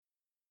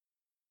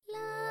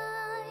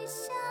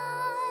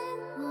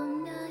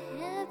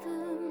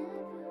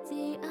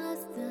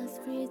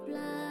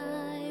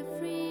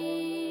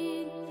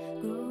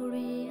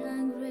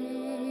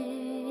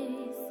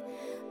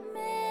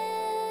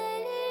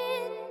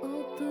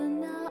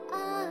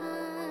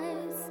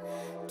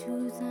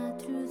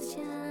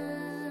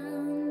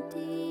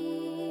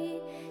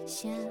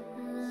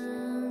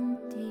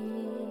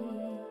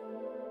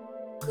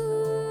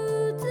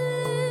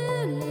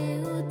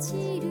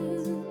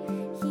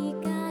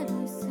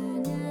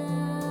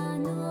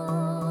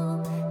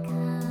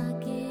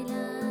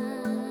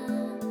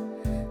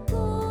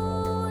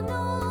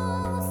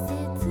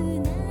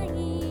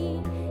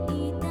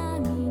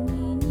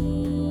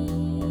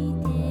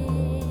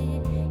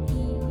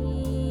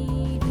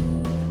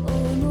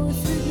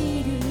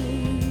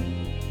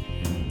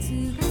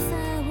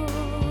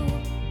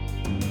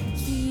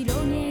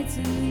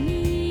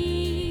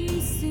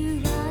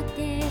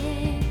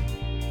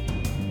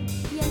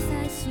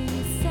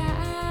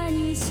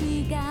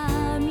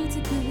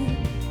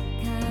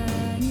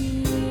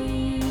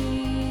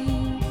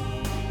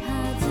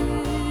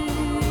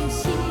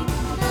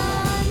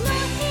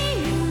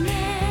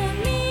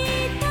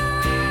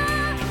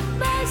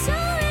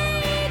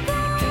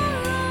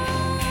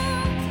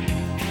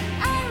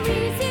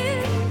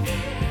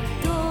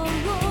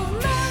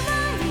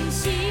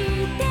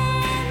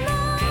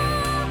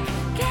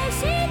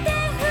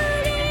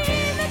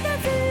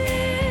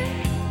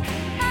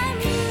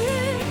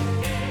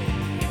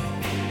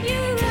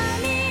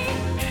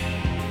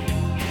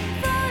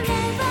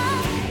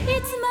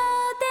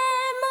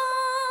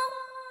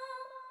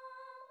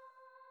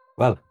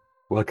Well,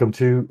 welcome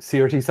to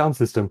CRT Sound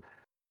System.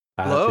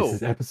 This Hello.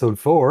 is episode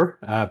 4.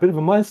 A bit of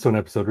a milestone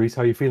episode, Reese.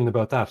 How are you feeling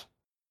about that?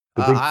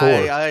 The big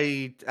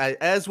 4.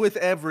 As with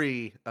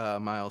every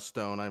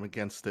milestone, I'm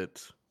against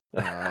it.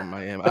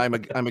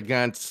 I'm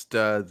against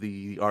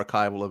the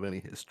archival of any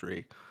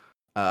history.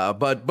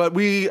 But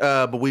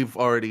we've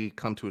already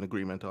come to an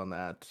agreement on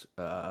that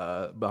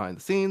behind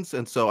the scenes,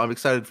 and so I'm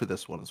excited for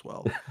this one as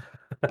well.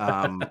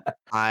 Um,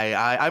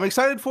 I'm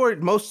excited for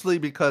it mostly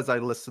because I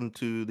listened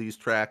to these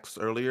tracks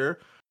earlier,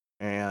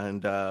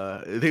 and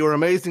they were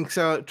amazing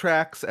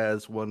tracks,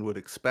 as one would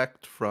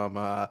expect from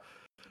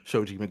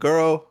Shoji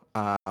Meguro.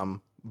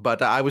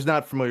 But I was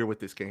not familiar with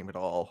this game at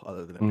all,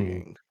 other than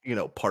it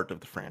being, part of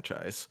the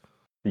franchise.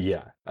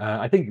 Yeah,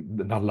 I think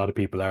not a lot of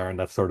people are, and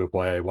that's sort of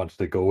why I wanted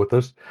to go with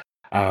it.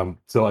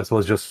 So I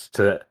suppose just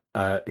to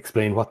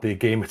explain what the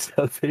game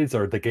itself is,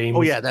 or the games.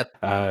 Oh yeah,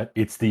 that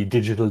It's the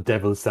Digital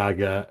Devil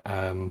Saga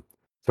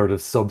sort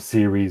of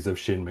sub-series of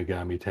Shin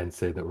Megami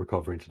Tensei that we're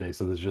covering today.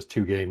 So there's just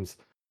 2 games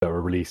that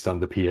were released on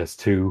the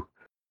PS2.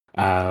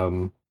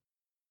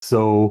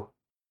 So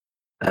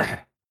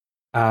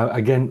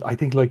again, I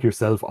think like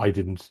yourself, I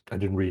didn't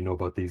really know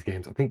about these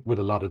games. I think with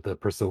a lot of the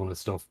Persona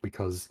stuff,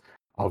 because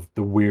of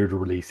the weird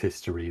release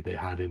history they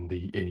had in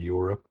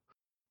Europe.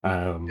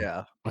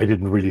 yeah, I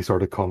didn't really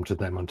sort of come to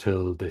them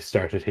until they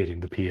started hitting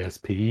the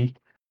PSP,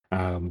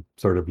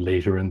 sort of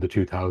later in the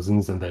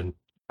 2000s, and then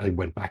I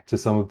went back to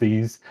some of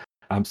these,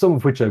 some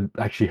of which I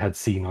actually had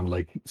seen on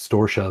like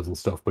store shelves and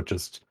stuff, but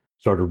just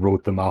sort of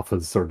wrote them off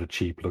as sort of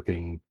cheap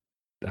looking,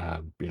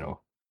 you know,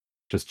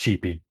 just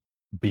cheapy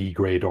B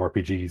grade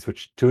RPGs,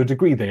 which to a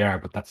degree they are,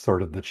 but that's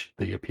sort of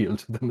the appeal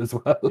to them as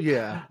well.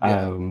 yeah.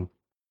 And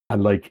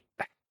like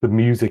the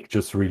music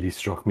just really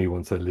struck me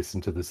once I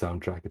listened to the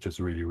soundtrack. It just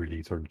really,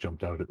 really sort of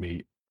jumped out at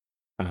me.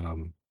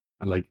 And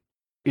like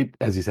it,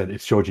 as you said,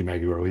 it's Shoji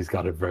Meguro. He's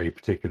got a very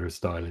particular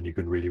style, and you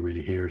can really,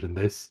 really hear it in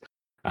this.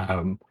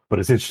 But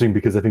it's interesting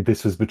because I think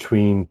this was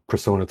between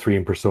Persona 3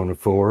 and Persona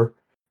 4.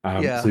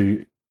 Yeah. So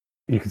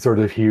you can sort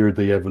of hear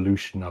the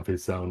evolution of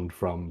his sound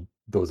from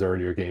those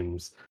earlier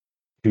games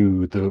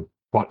to the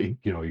what he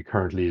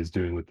currently is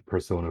doing with the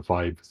Persona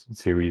 5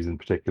 series in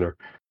particular,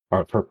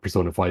 or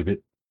Persona 5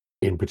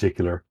 in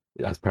particular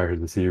as part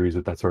of the series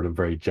with that sort of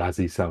very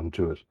jazzy sound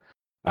to it.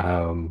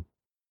 Um,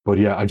 but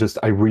yeah,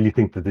 I really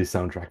think that this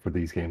soundtrack for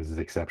these games is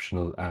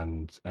exceptional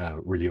and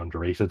really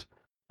underrated.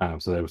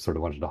 So I sort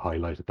of wanted to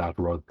highlight that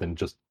rather than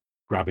just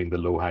grabbing the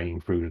low hanging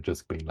fruit and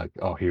just being like,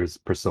 oh, here's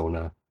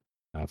Persona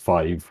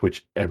 5,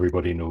 which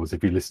everybody knows.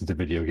 If you listen to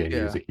video game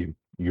Yeah. music,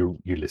 you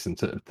listen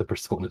to the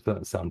Persona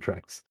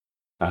soundtracks.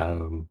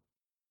 Um,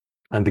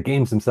 and the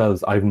games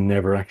themselves, I've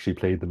never actually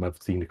played them.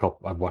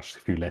 I've watched a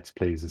few Let's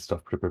Plays and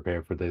stuff to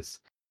prepare for this.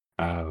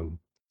 Um,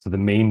 so the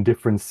main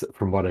difference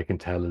from what I can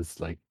tell is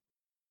like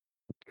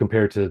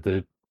compared to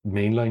the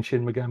mainline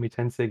Shin Megami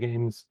Tensei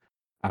games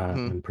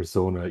Mhm. and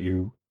Persona,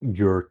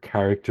 your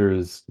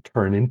characters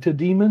turn into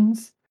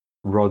demons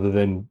rather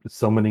than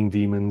summoning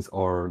demons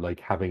or like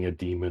having a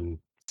demon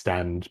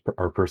stand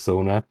or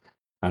persona,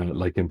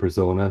 like in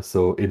Persona.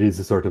 So it is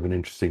a sort of an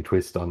interesting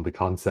twist on the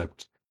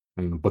concept.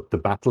 But the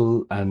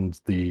battle and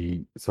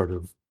the sort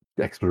of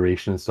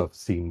exploration and stuff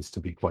seems to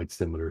be quite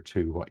similar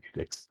to what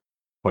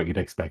you'd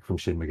expect from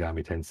Shin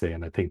Megami Tensei.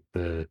 And I think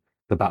the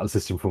battle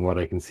system, from what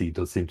I can see,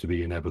 does seem to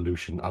be an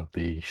evolution of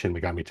the Shin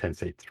Megami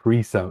Tensei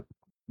 3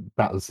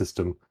 battle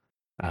system,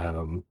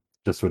 um,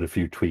 just with a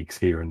few tweaks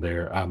here and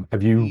there.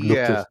 Have you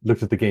Yeah.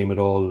 looked at the game at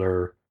all,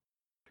 or?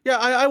 Yeah,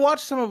 I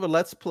watched some of a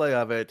Let's Play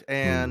of it, Hmm.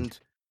 and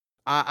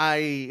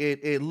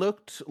it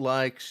looked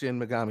like Shin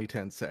Megami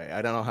Tensei.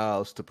 I don't know how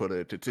else to put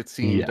it. It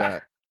seemed Yeah,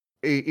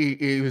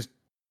 it was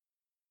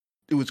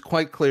it was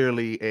quite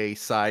clearly a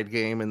side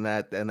game in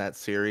that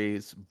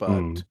series,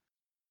 Mm,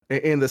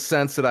 but in the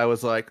sense that I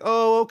was like,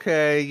 oh,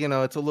 okay,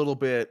 it's a little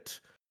bit,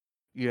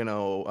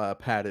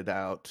 padded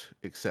out,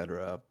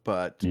 etc.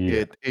 But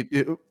yeah.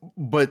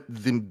 but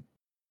the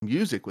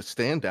music was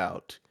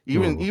standout.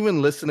 Mm,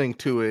 Even listening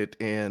to it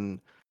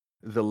in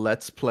the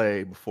Let's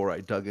Play before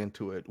I dug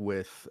into it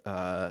with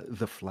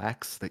the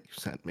flax that you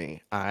sent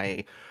me,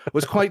 I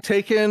was quite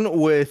taken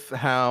with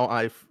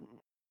how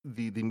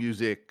the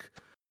music.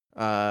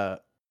 Uh,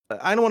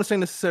 I don't want to say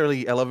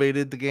necessarily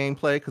elevated the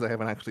gameplay because I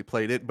haven't actually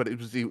played it, but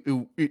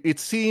it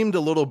seemed a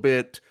little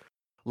bit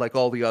like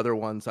all the other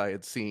ones I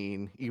had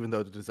seen, even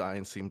though the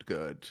design seemed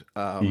good,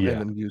 and yeah.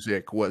 the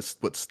music was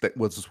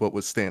what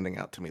was standing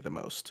out to me the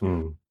most.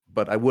 Mm.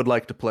 But I would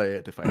like to play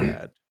it if I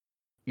had,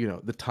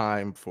 the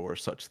time for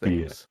such Yeah.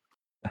 things.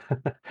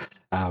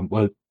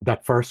 Well,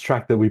 that first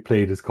track that we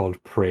played is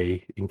called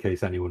Pray, in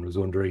case anyone was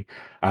wondering.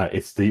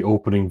 It's the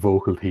opening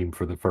vocal theme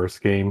for the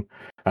first game.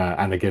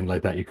 And again,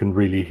 like that, you can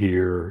really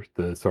hear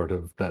the sort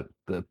of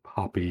the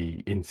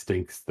poppy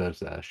instincts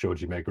that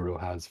Shoji Meguro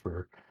has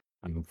for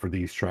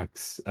these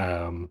tracks.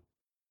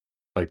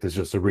 Like there's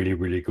just a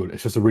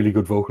it's just a really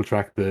good vocal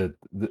track that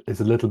is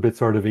a little bit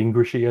sort of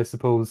Englishy, I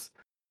suppose.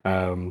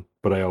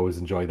 But I always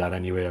enjoy that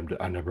anyway.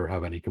 I never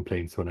have any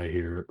complaints when I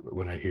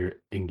hear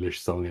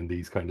English sung in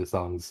these kind of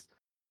songs.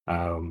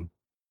 Um,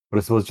 but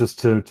I suppose just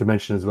to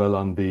mention as well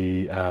on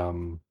the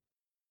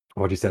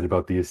what you said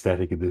about the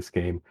aesthetic of this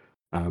game.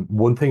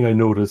 One thing I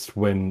noticed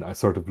when I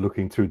sort of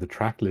looking through the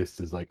track list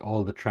is like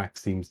all the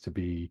tracks seems to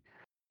be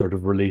sort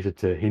of related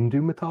to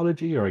Hindu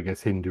mythology, or I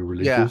guess Hindu Yeah.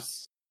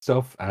 religious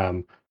stuff.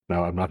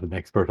 Now I'm not an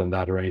expert on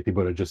that or anything,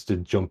 but it just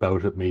did jump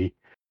out at me,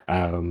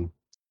 um,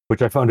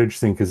 which I found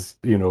interesting because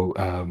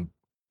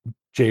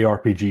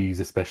JRPGs,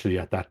 especially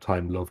at that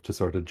time, loved to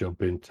sort of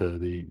jump into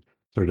the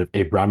sort of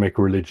Abrahamic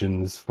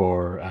religions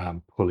for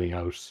pulling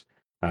out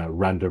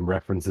random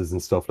references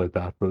and stuff like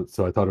that. But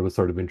so I thought it was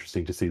sort of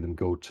interesting to see them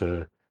go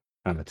to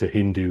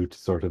Hindu to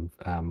sort of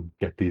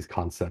get these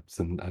concepts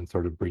and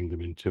sort of bring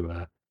them into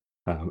a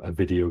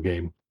video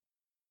game.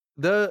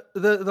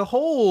 The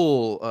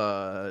whole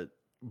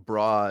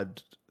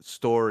broad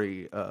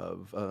story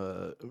of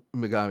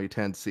Megami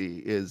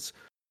Tensei is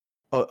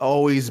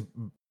always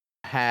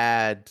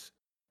had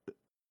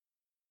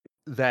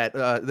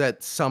that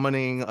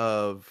summoning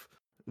of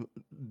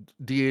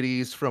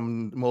deities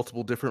from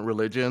multiple different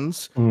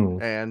religions,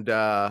 Mm, and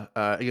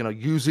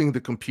using the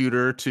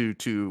computer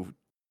to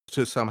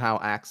somehow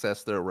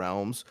access their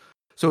realms.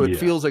 So it yeah,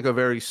 feels like a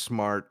very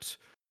smart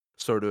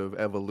sort of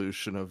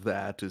evolution of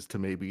that is to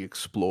maybe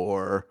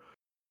explore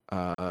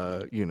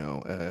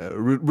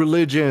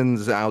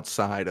religions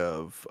outside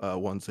of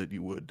ones that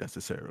you would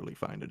necessarily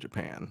find in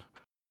Japan.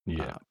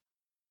 yeah.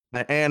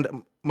 Uh, and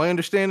my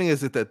understanding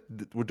is that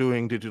we're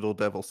doing Digital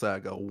Devil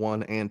Saga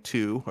 1 and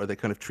 2. Are they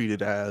kind of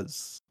treated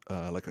as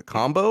like a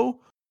combo,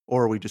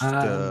 or are we just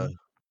Um,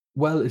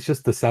 well, it's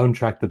just the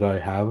soundtrack that I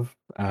have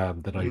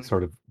that I Mhm.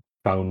 sort of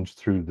found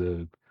through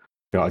the.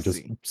 I I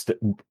just see.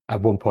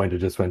 at one point I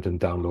just went and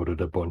downloaded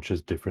a bunch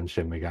of different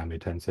Shin Megami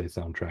Tensei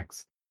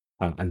soundtracks,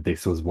 and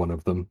this was one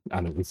of them,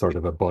 and it was sort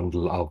of a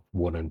bundle of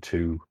one and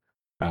two.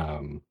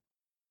 Um,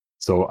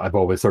 so I've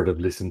always sort of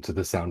listened to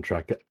the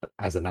soundtrack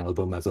as an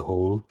album as a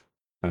whole.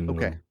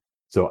 Okay. Um,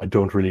 so I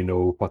don't really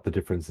know what the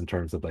difference in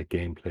terms of like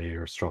gameplay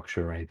or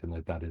structure or anything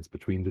like that is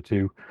between the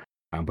two.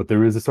 But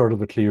there is a sort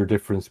of a clear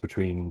difference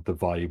between the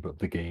vibe of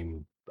the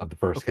game of the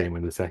first Okay. game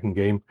and the second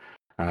game.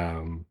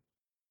 Um,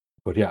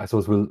 but yeah, I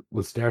suppose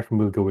we'll start and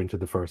we'll go into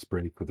the first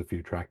break with a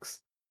few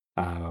tracks.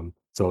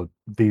 So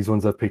these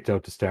ones I've picked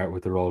out to start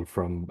with are all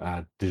from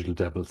Digital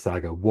Devil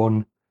Saga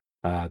 1.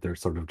 They're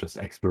sort of just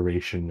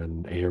exploration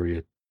and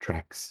area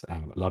tracks,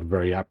 a lot of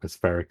very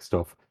atmospheric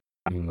stuff.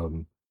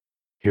 Um,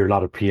 hear a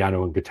lot of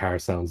piano and guitar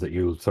sounds that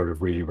you'll sort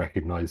of really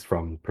recognize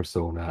from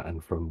Persona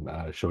and from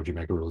Shoji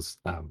Meguro's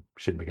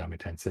Shin Megami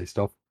Tensei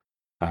stuff.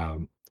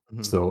 Um,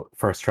 Mhm. so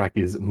first track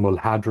is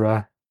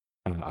Mulhadra.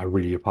 I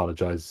really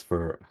apologize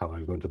for how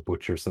I'm going to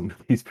butcher some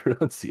of these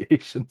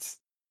pronunciations.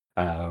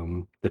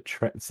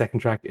 The second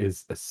track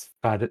is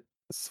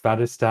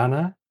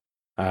Svadhisthana.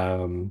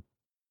 Um,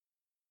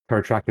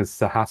 third track is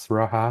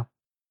Sahasrara.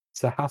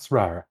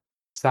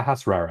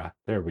 Sahasrara.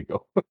 There we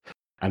go.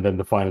 And then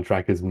the final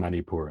track is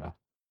Manipura.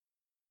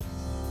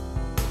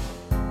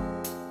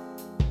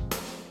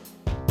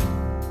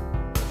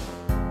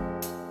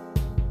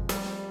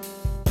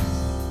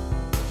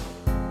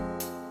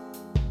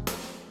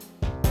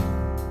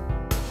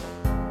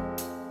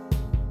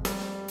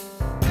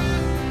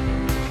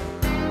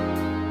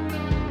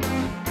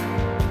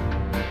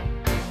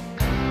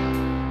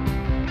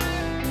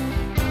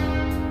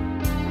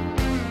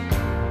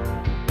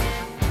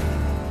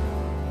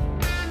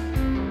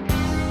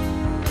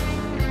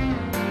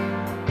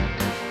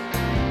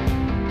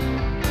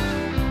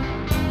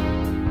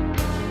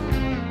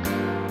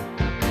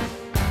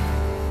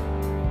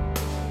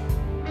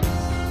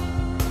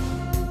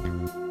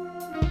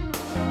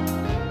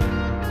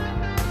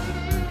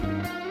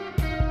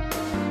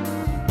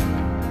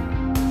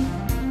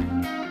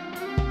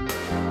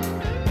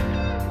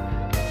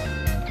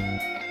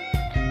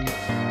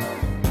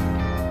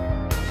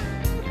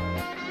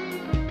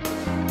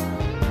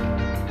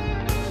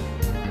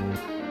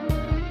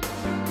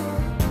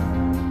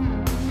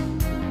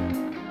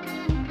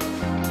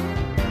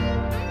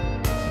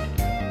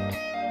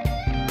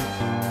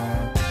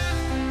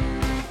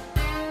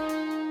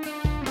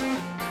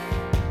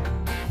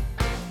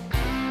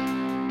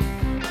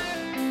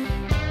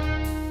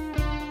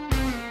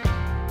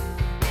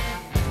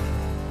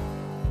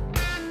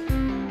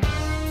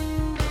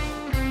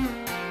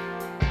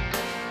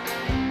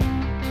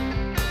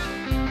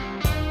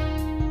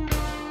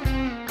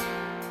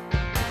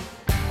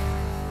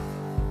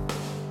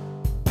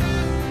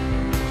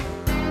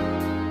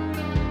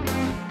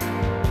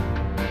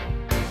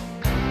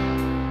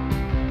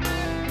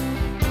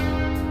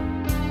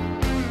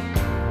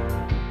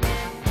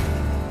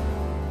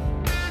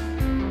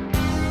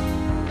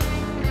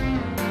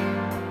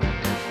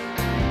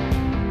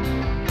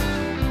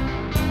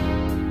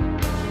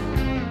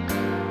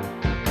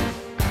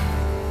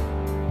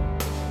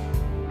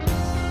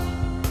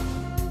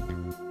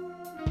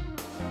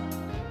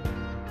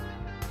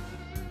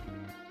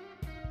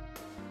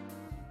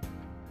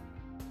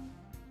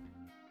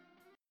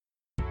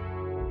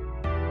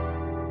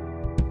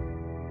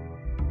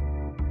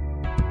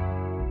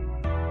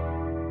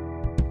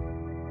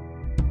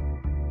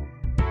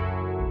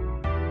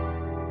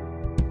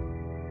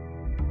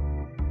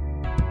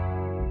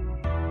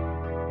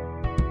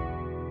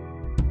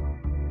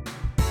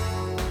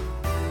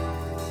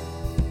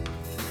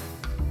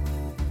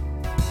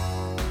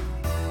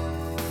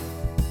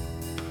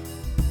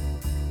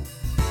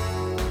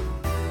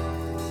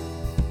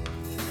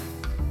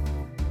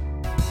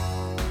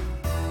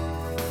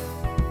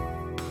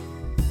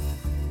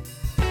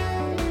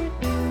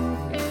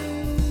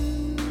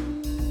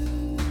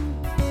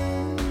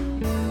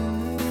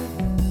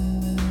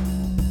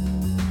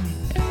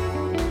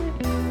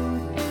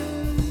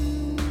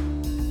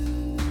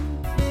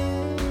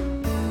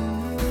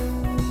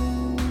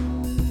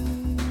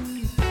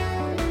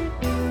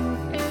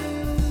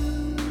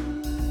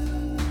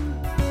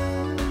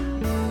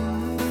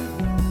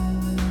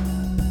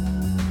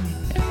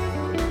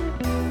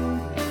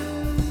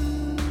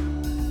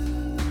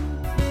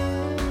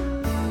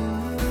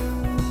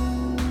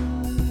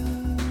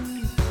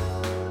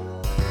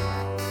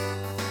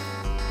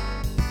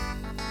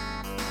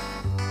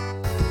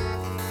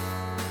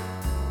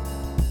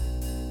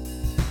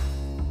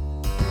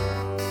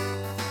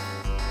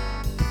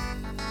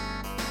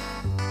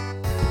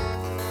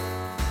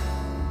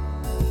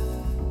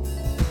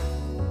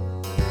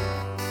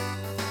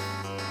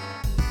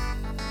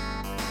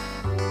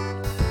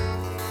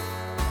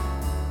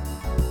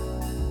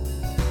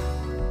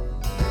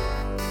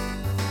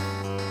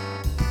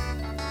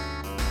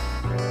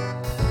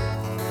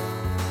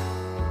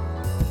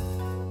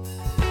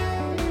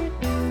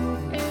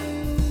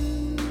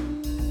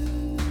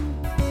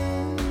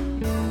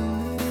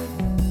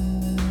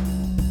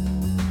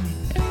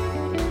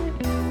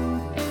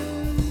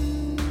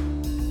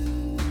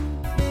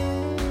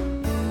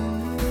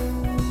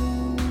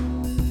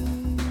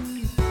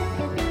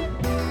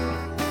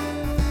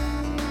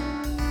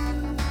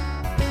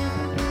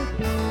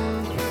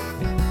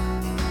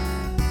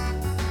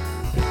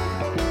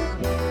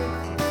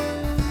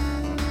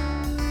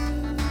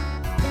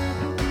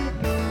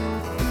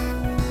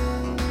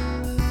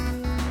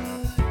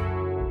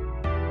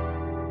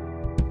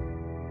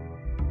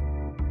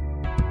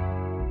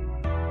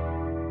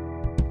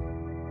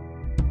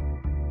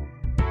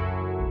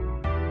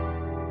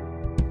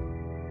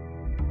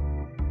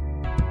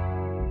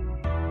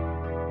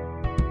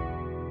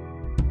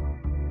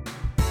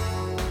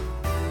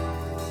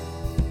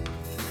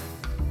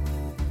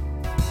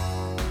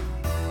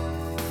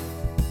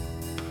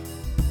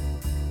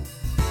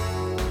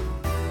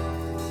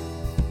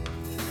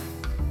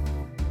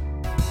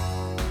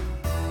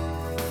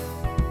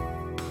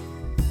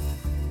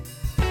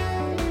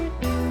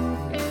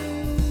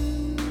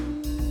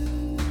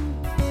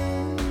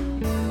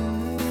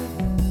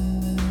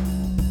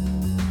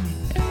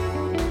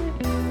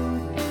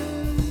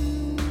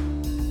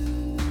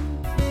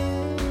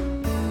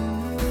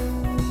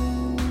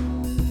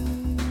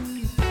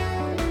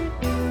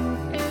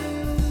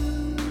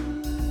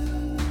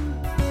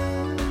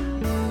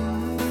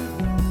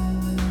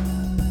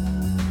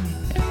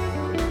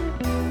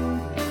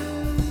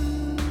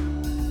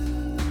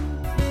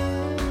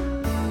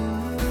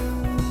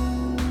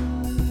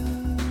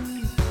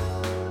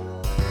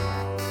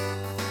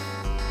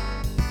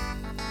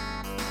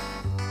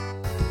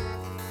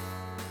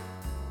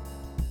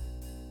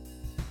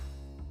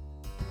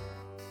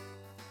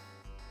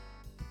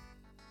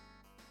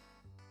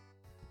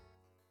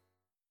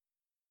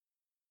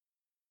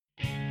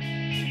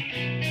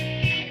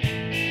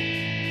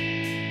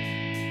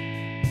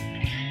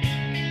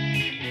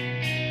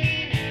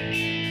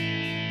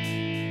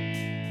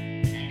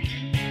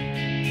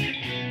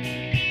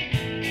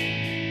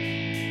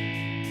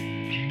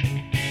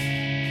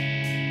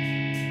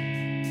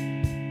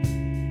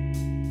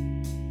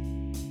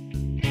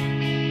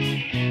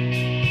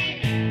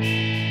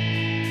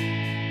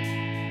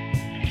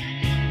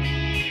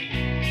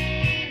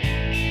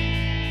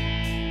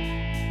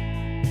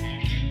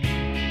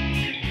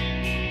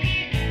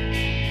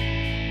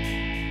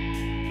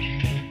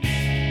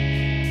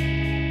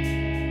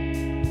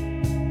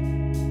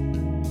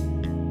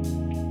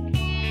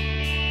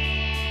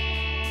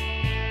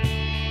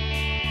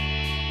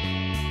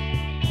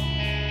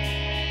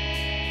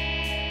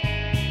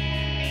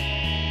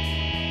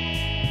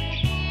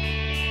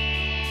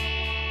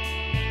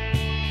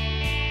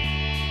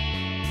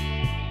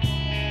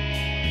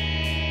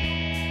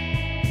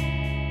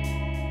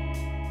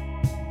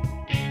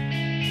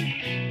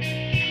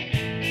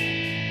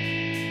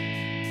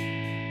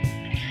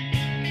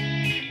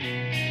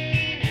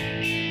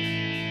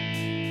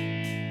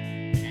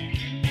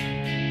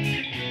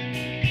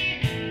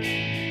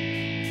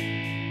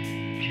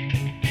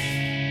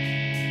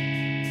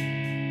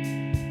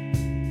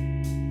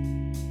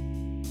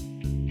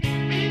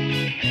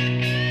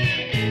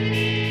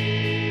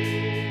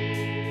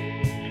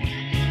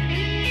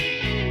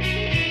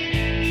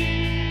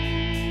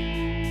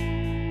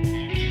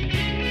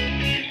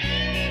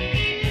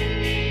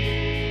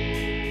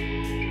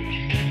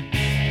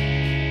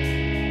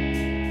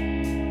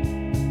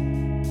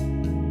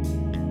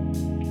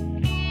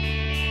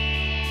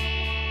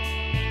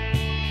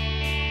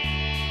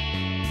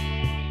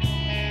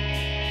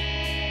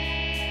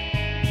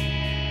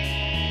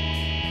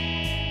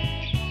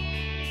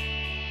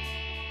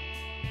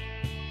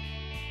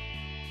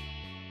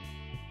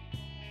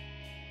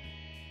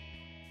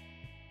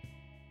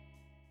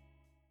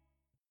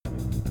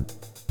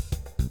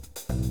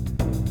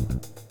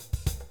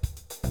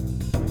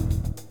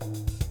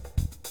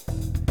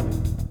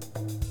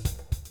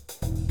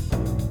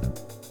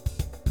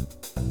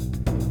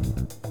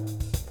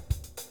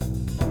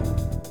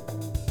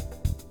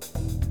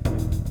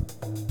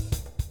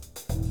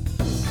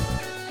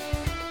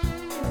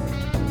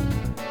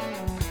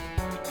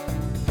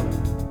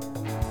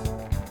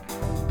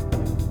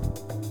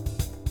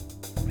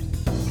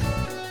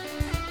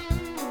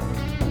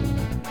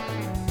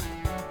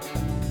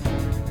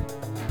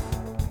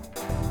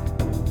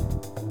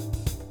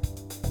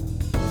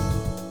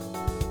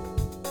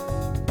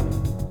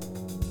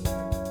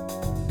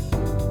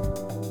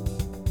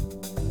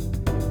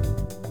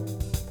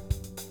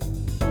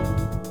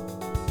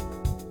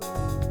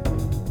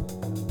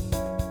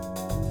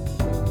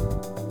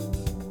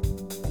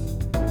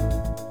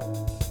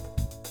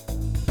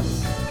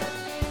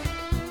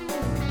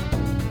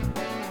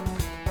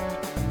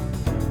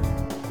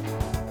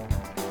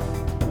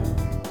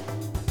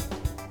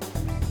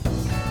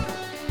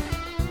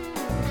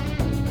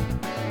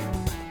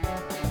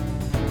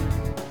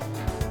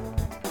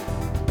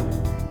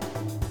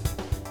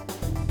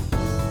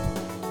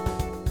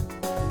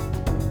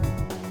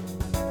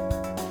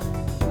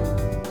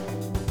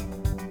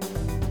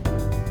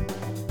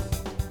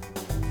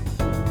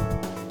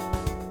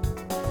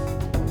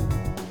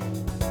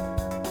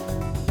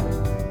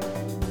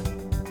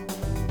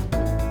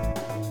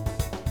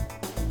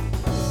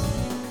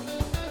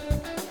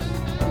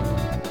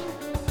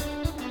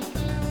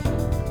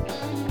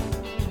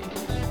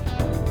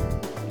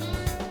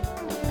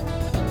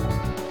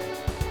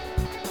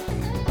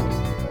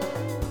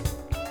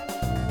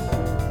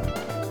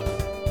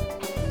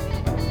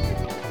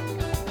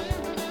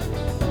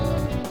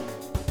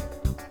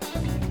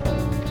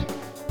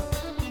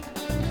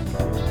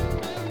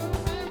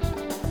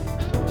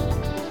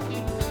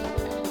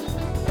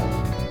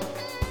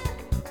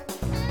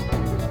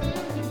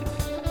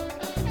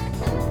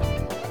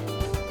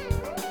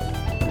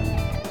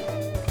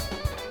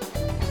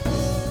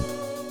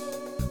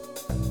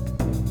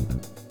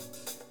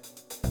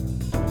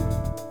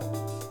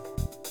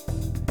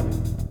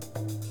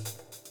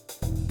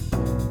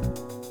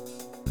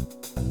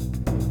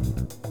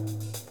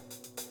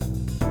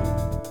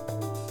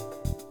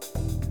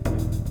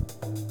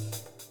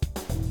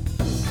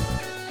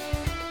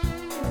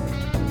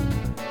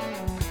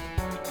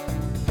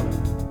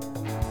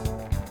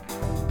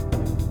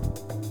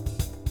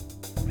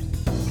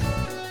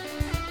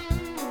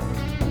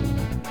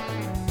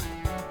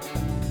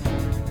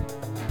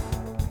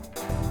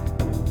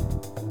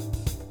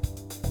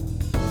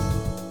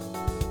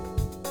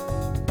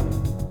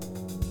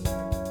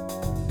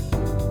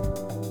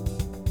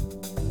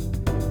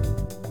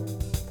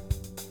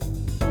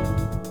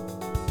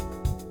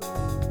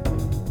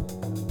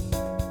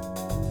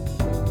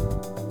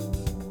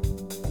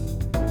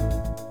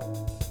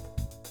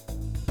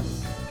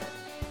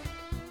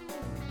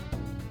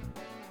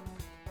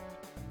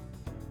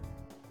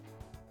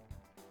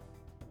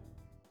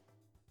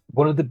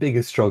 one of the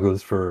biggest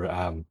struggles for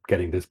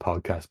getting this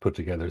podcast put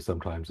together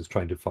sometimes is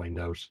trying to find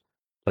out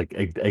like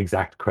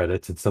exact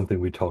credits. It's something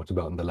we talked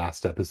about in the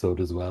last episode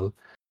as well.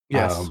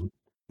 Yes. Um,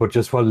 but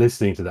just while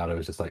listening to that, I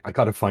was just like, I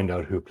got to find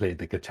out who played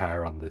the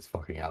guitar on this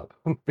fucking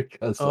album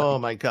because, Oh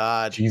like, my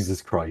God.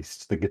 Jesus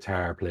Christ, the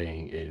guitar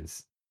playing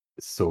is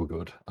so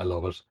good. I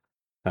love it.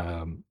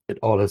 It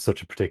all has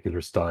such a particular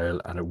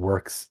style, and it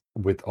works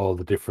with all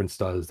the different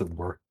styles that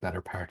work that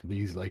are part of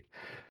these. Like,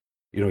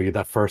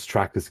 that first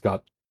track is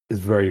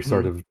very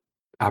sort Mhm. of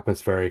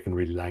atmospheric and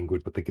really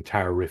languid, but the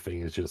guitar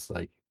riffing is just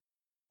like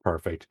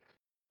perfect.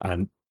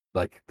 And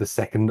like the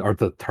second or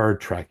the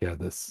third track, yeah,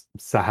 this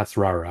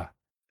Sahasrara,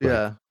 like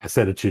Yeah. I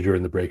said it to you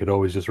during the break, it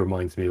always just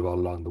reminds me of All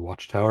Along the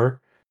Watchtower.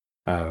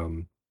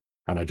 Um,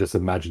 and I just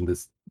imagine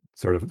this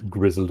sort of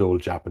grizzled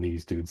old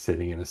Japanese dude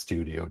sitting in a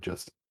studio,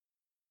 just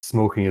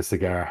smoking a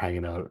cigar,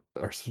 hanging out,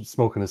 or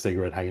smoking a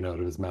cigarette, hanging out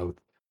of his mouth,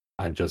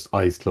 and just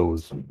eyes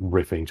closed,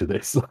 riffing to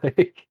this.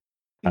 Like,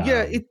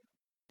 Yeah, um,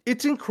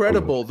 it's so good.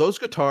 incredible. Those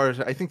guitars,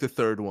 I think the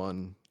third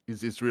one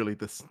is really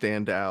the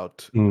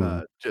standout,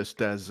 Mm,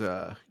 just as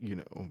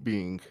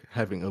being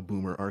having a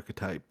boomer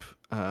archetype.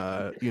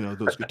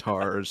 Those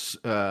guitars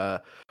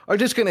are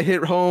just gonna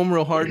hit home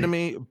real hard to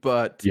me,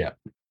 but yeah.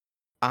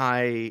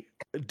 I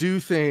do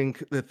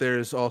think that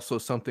there's also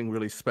something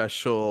really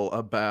special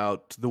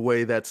about the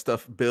way that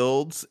stuff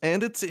builds,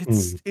 and it's Mm,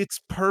 it's it's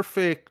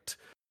perfect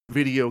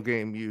video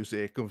game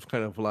music of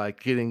kind of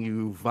like getting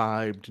you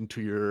vibed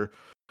into your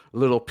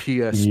little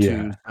PS2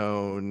 yeah.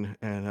 zone.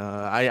 And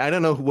I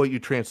don't know what you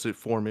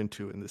transform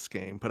into in this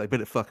game, but I bet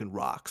it fucking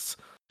rocks,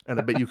 and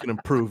I bet you can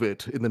improve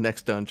it in the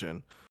next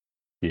dungeon.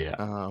 Yeah.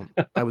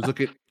 I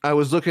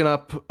was looking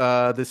up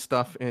this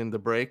stuff in the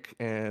break,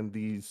 and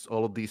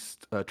all of these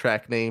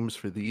track names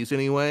for these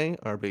anyway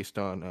are based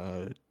on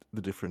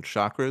the different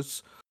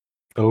chakras.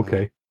 Uh,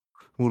 Okay.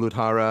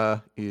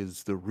 Muladhara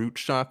is the root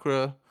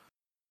chakra,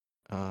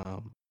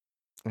 um,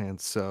 and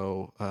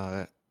so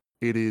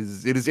it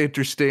is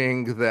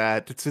interesting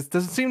that it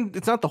doesn't seem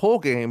it's not the whole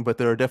game, but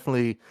there are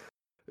definitely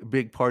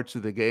big parts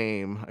of the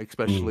game, Mm,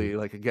 especially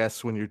like I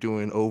guess when you're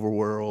doing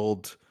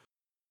overworld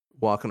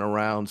walking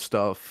around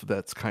stuff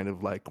that's kind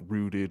of like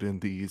rooted in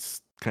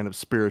these kind of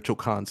spiritual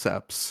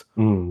concepts.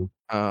 mm.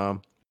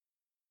 Um,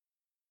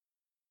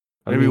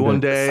 I maybe mean, one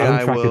the day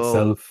I soundtrack will.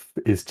 itself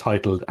is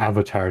titled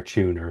Avatar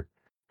Tuner,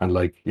 and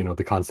like,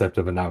 the concept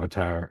of an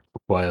avatar,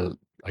 while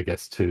I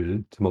guess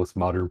to most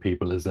modern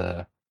people is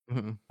a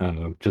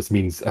Mhm. just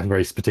means a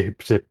very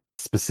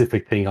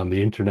specific thing on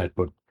the internet,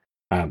 but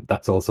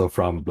that's also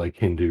from like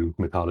Hindu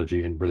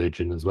mythology and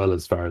religion as well,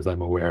 as far as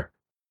I'm aware.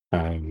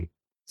 Um,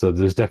 so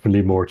there's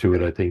definitely more to it,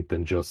 Okay. I think,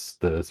 than just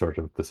the sort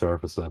of the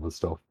surface level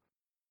stuff.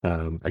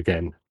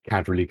 Again,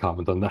 can't really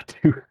comment on that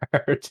too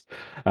hard.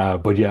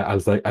 But yeah,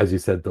 as you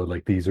said though,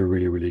 like these are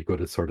really, really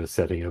good at sort of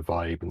setting a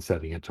vibe and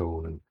setting a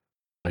tone, and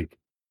like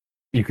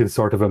you can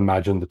sort of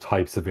imagine the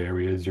types of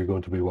areas you're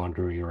going to be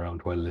wandering around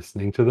while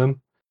listening to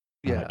them,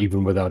 Yeah.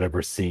 even without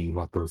ever seeing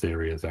what those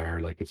areas are.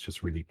 Like it's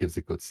just really gives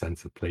a good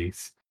sense of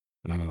place.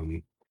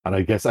 Um, and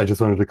I guess I just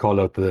wanted to call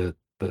out the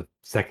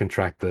second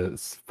track, the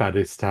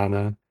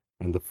Svadhisthana,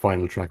 and the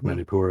final track,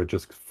 Mhm. Manipura,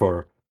 just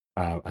for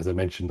as I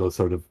mentioned, those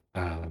sort of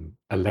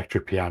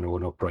electric piano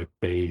and upright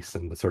bass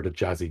and the sort of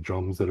jazzy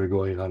drums that are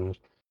going on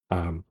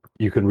it.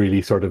 You can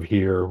really sort of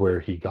hear where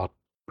he got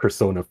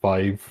Persona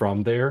 5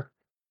 from there.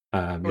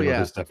 Oh yeah.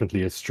 There's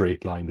definitely a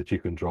straight line that you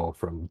can draw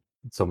from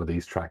some of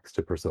these tracks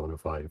to Persona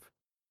 5.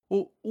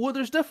 Well,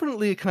 there's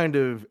definitely kind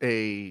of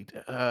a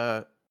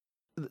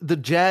the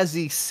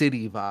jazzy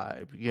city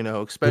vibe,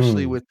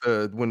 especially Mm, with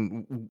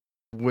the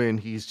when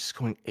he's just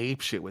going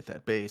ape shit with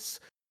that bass,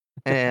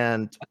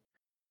 and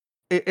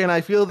and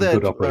I feel a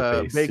good that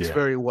upright bass, makes yeah.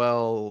 very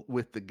well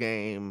with the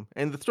game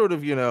and the sort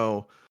of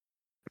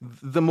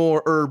the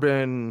more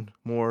urban,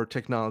 more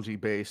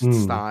technology-based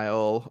Mm,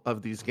 style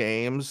of these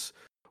games,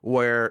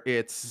 where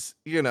it's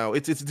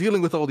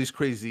dealing with all these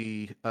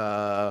crazy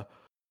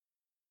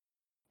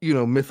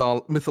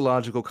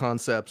mythological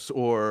concepts,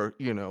 or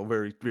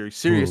very very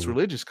serious mm,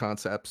 religious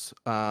concepts,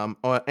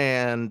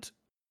 and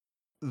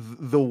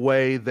the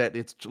way that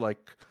it's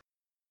like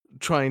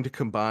trying to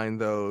combine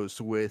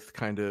those with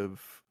kind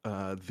of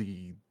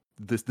the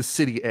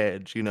city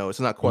edge. It's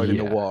not quite a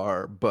yeah.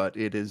 noir, but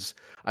it is.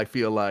 I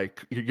feel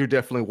like you're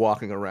definitely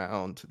walking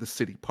around the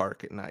city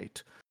park at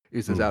night.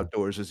 Is as Mm,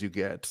 outdoors as you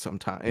get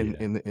sometime in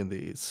yeah. in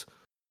these.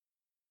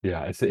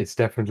 Yeah, it's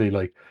definitely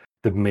like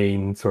the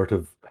main sort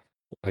of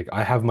like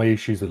I have my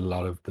issues with a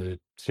lot of the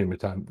Shin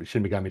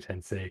Megami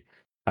Tensei,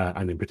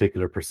 and in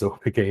particular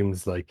Persona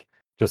games, like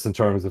just in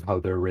terms of how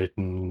they're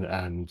written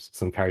and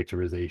some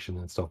characterization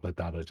and stuff like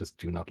that, I just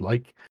do not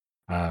like.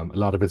 A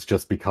lot of it's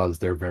just because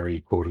they're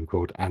very quote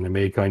unquote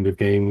anime kind of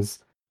games,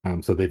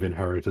 so they've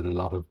inherited a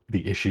lot of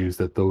the issues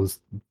that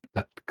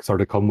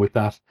sort of come with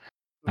that.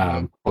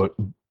 Hmm. But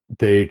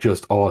they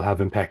just all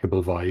have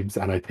impeccable vibes,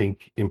 and I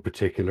think in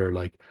particular,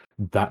 like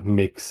that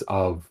mix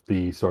of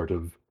the sort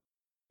of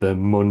the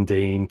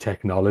mundane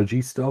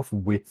technology stuff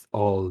with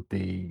all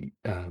the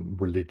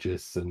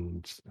religious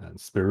and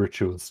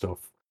spiritual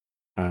stuff.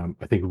 I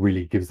think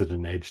really gives it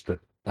an edge that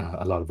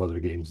a lot of other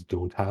games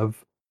don't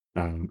have.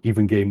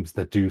 Even games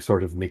that do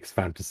sort of mix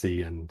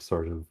fantasy and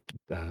sort of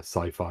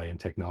sci-fi and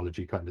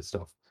technology kind of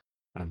stuff.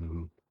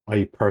 Um,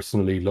 I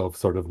personally love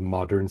sort of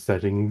modern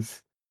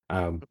settings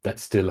that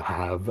still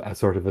have a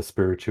sort of a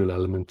spiritual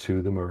element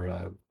to them or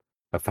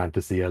a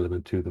fantasy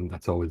element to them.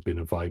 That's always been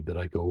a vibe that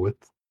I go with.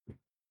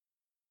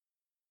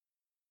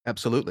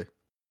 Absolutely.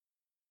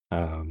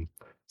 Um,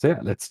 so yeah,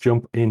 let's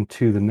jump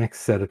into the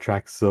next set of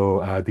tracks.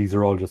 So these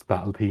are all just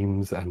battle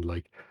themes and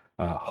like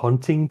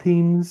hunting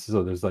themes.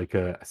 So there's like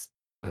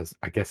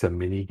I guess a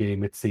mini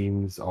game it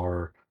seems,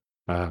 or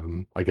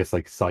I guess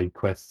like side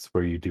quests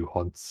where you do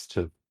hunts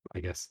to,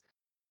 I guess,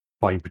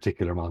 find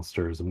particular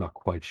monsters. I'm not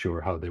quite sure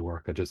how they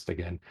work. I just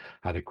again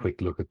had a quick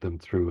look at them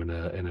through in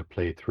a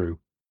playthrough.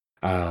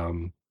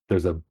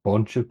 There's a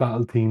bunch of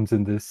battle themes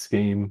in this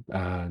game,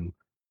 and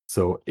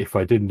so if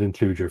I didn't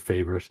include your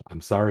favorite,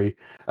 I'm sorry.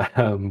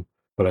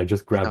 But I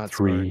just grabbed Not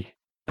sorry.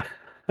 three.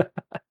 He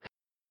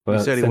Well,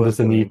 said he was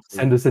going to include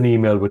send them. us an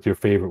email with your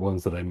favorite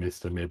ones that I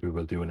missed, and maybe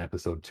we'll do an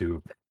episode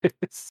two of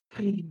this.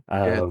 Yeah,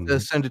 Um,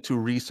 send it to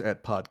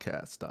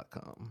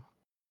reese@podcast.com.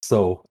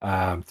 so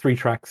three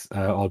tracks,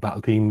 all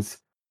battle themes.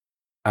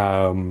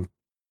 Um,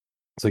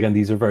 So again,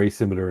 these are very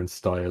similar in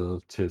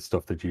style to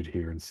stuff that you'd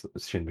hear in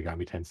Shin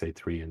Megami Tensei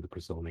 3 and the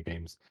Persona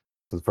games.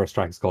 So the first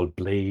track is called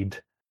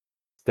Blade.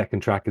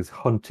 Second track is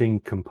Hunting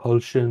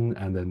Compulsion,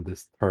 and then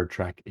this third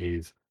track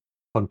is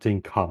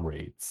Hunting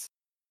Comrades.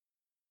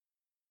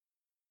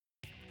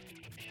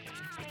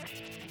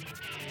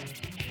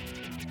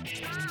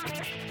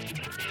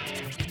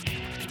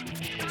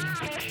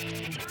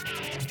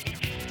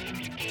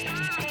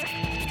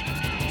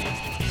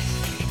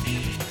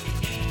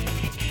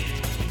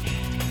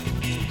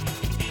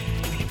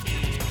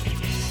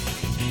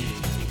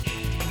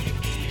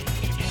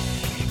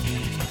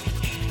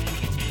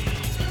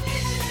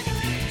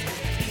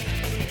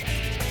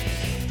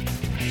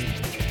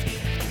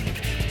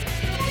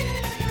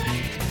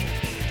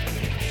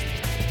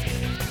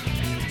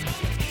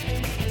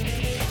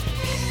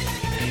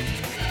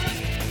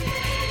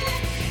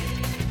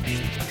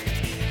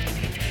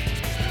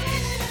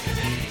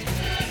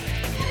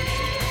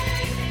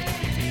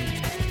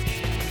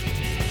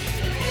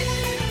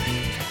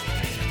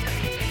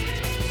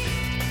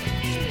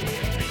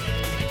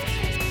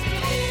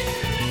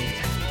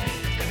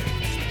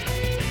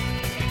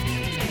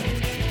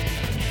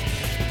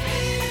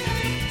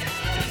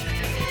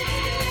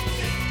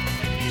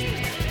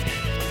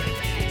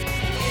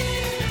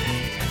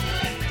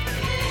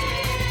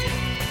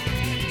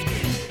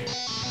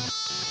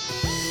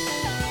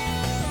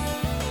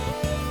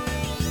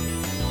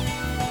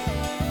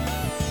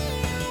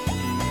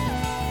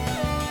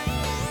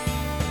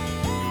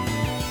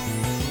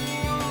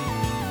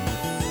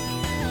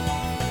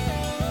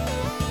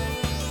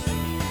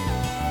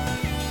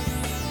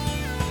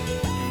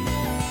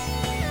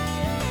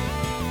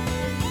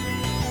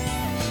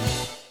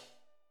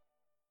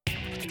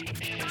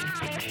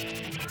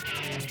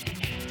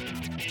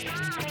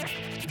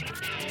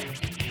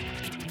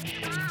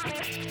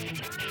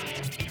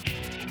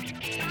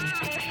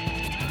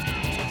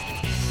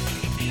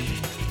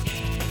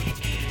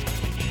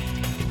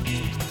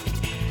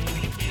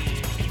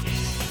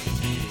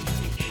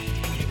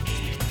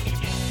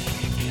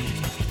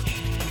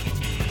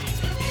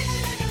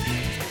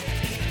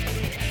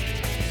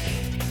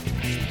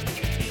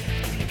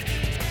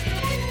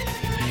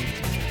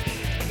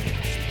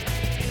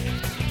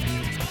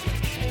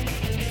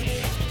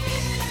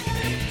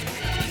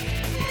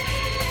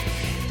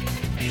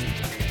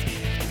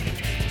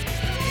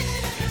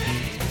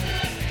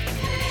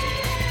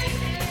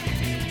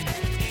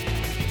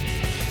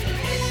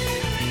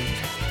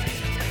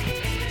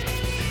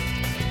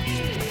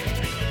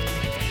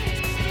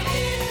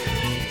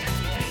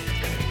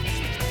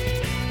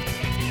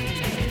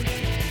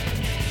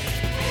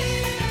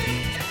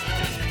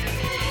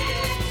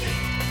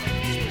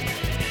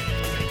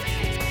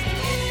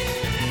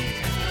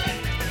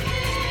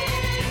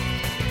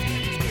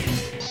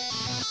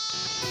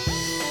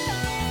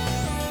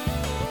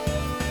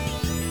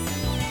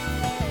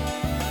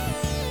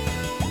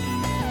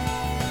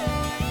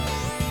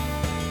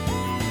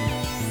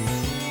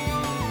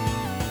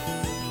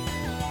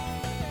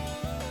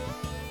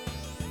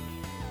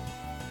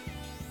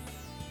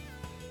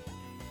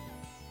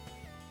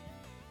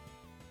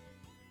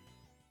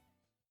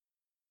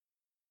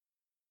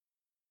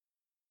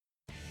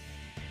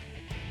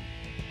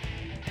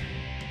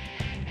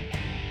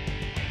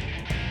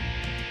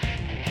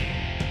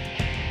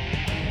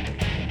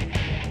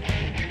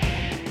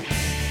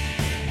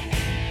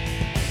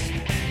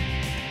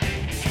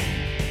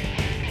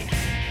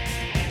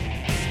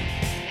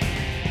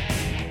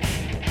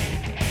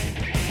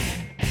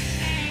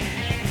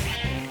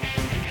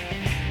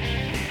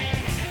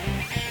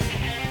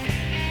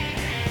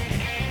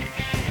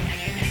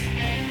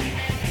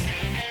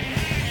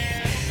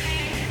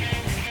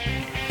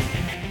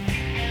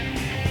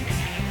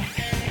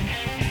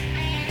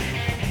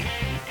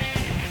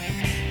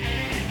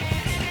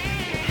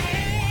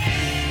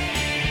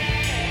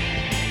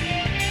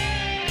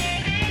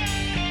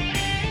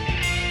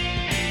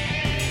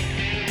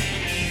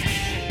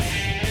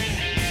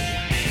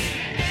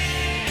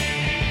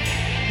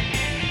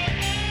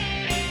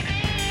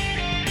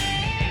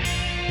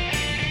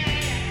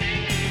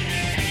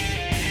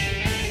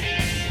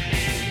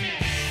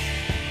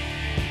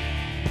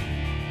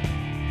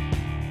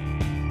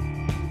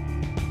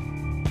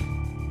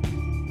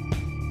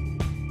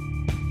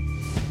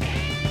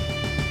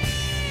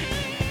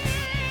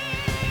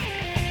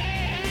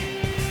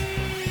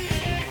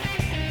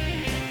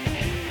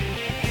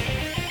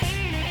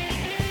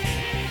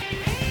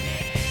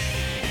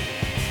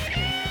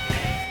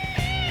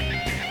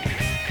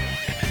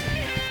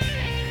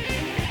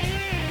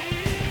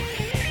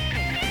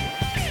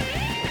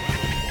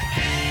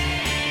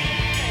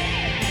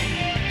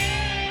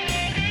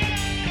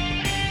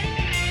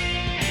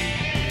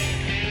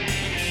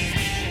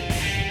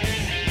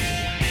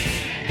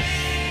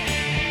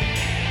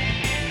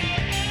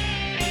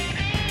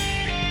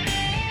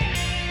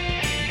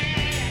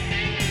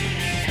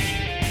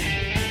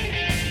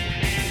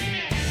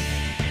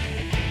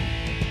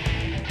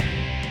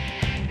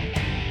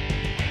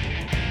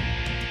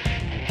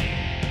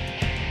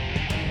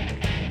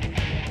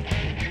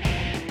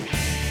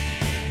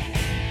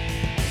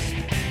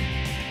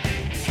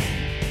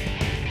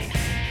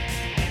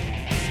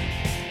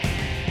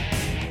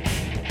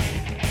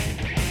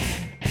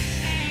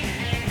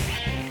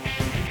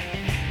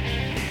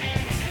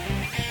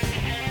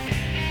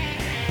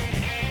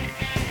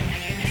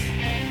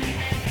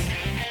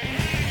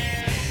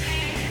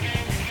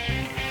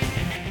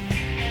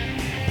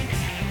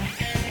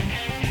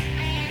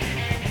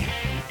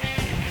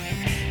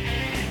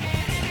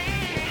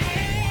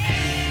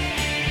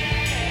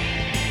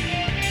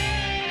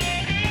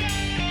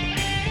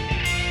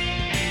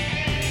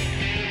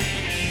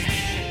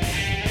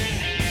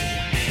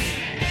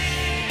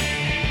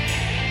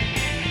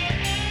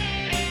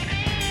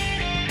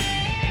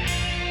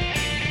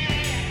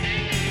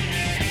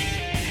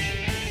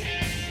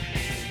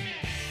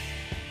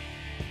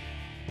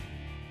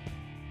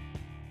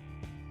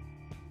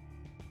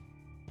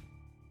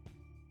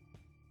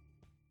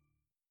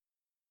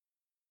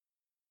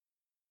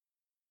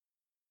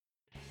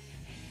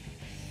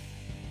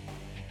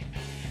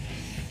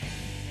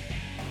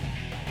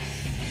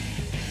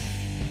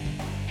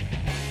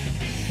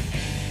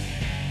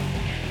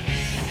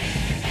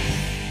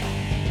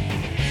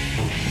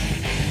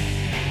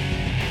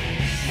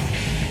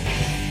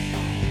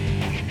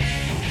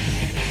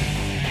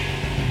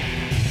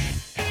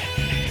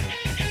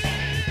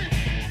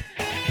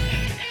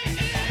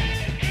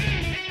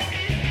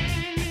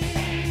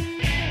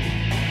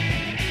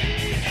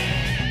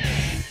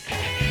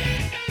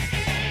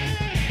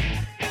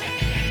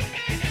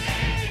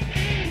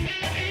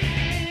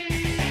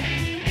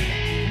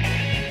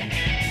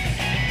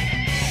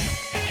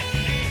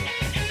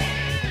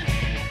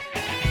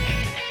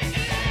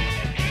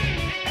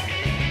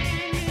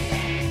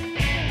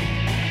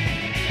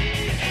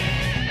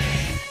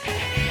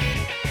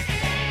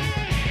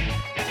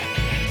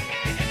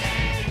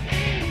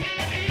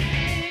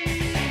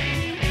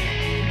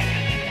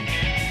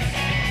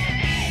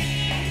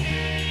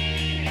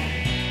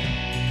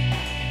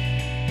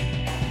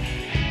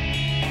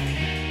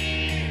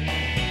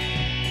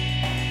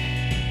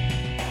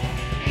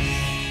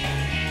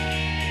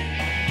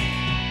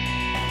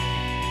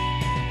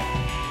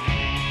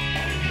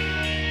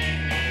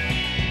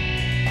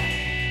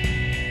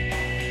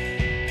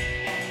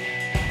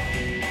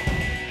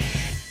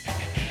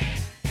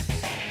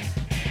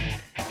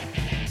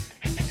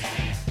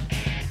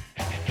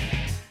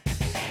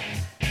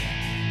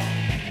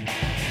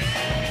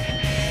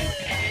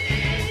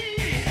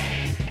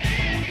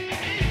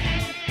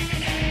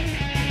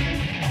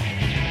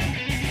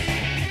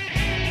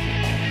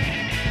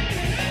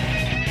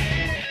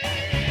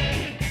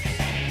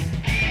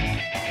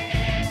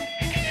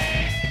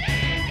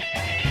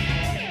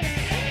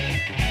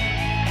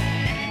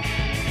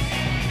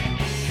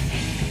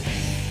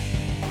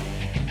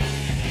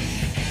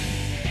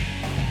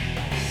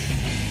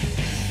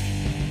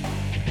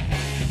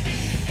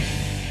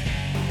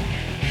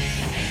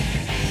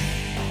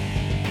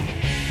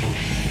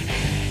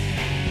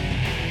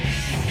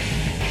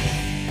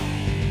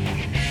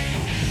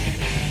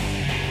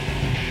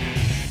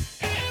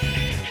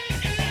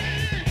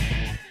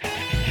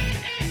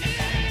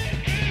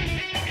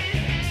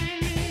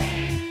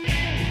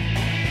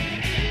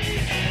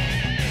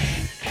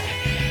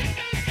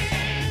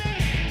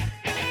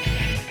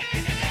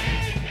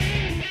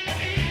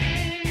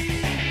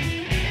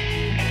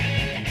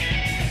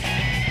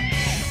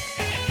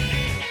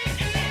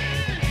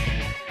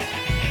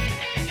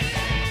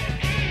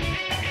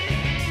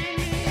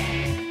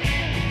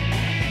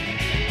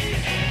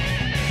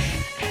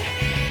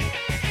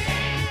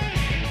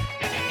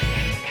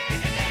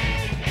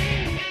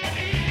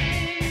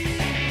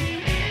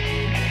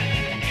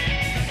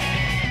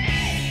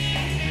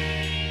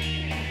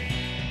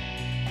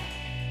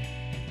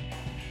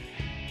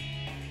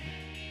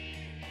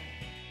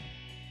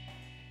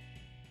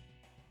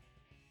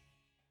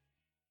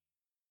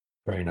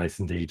 Very nice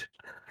indeed.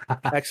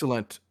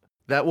 Excellent.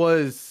 That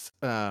was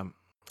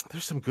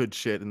there's some good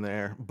shit in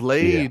there. Yeah.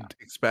 Blade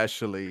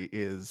especially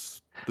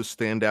is the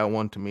standout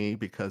one to me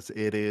because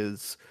it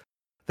is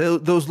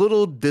those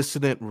little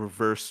dissonant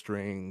reverse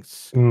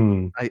strings.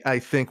 Mm. I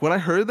think when I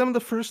heard them the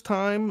first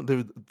time,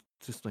 they're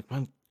just like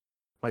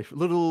my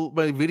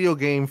video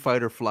game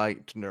fight or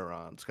flight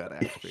neurons got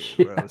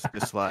activated where I was Yeah.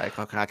 just like,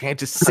 okay, I can't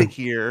just sit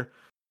here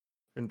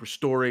and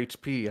restore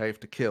HP. I have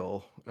to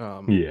kill.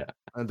 Yeah.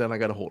 And then I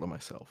got a hold of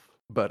myself.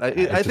 But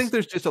It I think just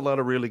there's just a lot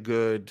of really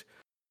good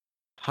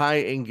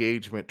high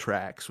engagement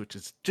tracks, which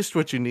is just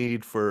what you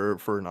need for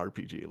an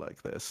RPG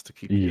like this to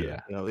keep you, yeah.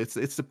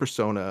 it's the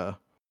Persona,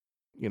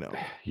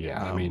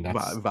 Yeah. I mean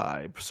that's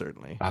vibe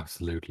certainly.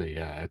 absolutely,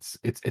 yeah.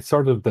 It's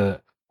sort of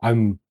the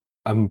I'm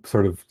I'm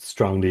sort of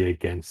strongly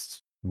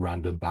against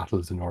random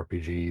battles in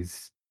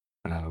RPGs,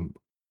 um,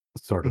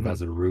 sort of Hmm.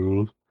 as a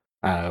rule.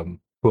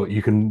 But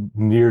you can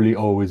nearly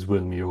always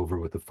win me over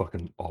with a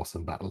fucking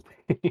awesome battle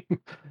theme.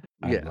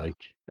 And Yeah,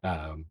 like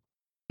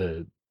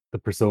the the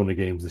Persona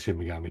games, the Shin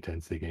Megami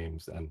Tensei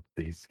games, and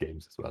these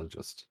games as well,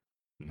 just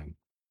um,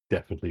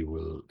 definitely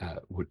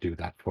would do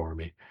that for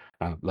me.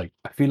 Like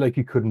I feel like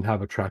you couldn't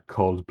have a track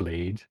called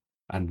Blade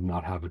and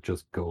not have it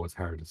just go as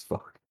hard as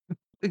fuck.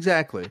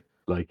 exactly.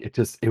 Like it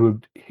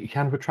would you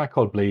can't have a track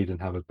called Blade and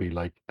have it be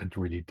like a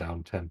really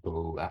down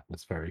tempo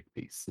atmospheric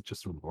piece. It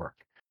just wouldn't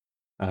work.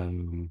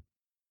 Um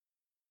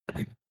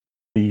the I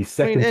mean,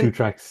 second two and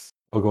tracks,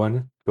 oh go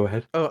on, go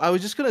ahead. oh, I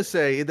was just gonna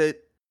say that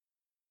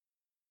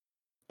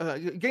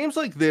games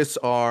like this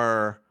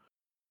are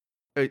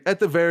at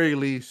the very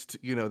least,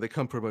 they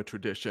come from a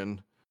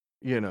tradition.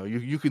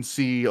 You can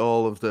see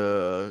all of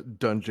the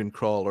dungeon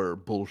crawler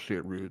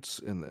bullshit roots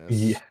in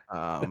Yeah,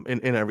 this,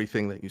 in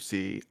everything that you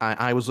see.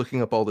 I was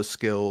looking up all the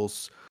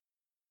skills,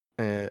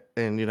 and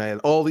I had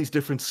all these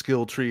different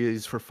skill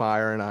trees for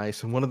fire and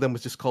ice, and one of them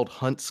was just called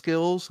hunt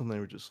skills, and they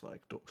were just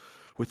like,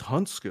 with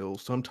hunt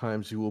skills,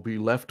 sometimes you will be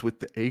left with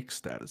the ache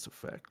status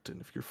effect,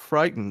 and if you're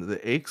frightened,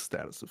 the ache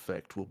status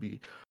effect will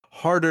be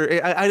harder.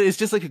 It's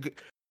just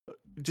like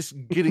just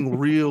getting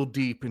real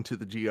deep into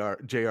the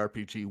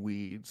JRPG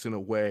weeds in a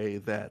way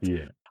that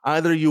yeah,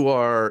 either you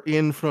are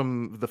in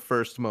from the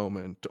first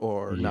moment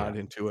or yeah. not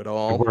into it It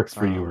all. works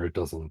for you or it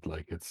doesn't.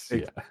 Like it's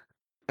yeah.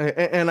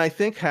 Ex- and I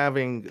think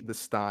having the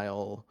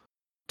style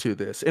to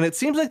this, and it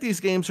seems like these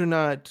games are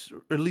not,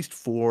 or at least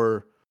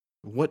for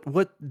what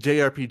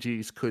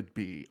JRPGs could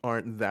be,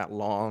 aren't that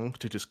long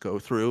to just go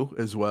through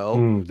as well.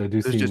 They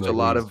do There's seem just a like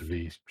lot of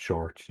reasonably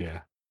short,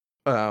 yeah.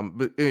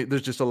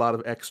 there's just a lot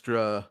of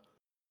extra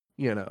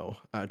Yeah.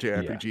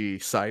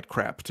 JRPG side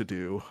crap to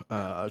do,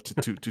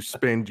 to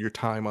spend your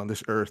time on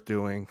this earth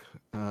doing.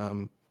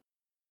 Um,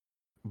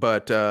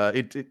 but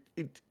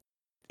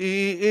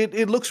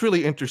it looks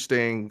really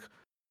interesting,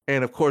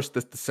 and of course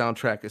the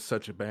soundtrack is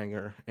such a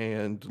banger.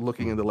 And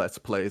looking into Mm, Let's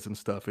Plays and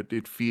stuff,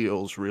 it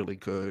feels really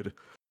good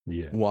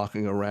yeah.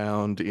 walking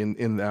around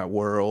in that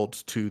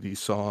world to these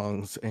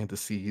songs and to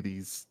see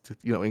these,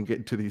 and get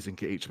into these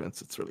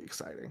engagements. It's really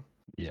exciting.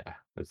 Yeah,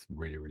 that's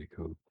really, really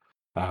cool.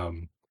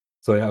 Um,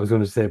 so yeah, I was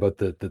going to say about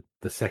the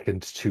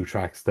second two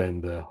tracks,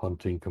 then the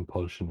Hunting,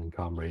 Compulsion, and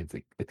Comrades.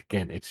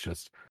 Again, it's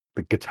just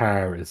the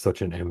guitar is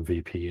such an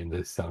MVP in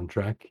this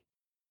soundtrack.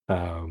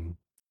 Um,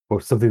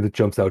 but something that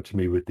jumps out to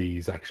me with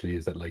these actually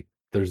is that like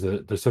there's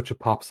such a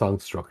pop song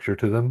structure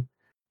to them,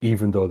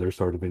 even though they're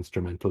sort of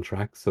instrumental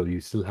tracks. So you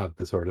still have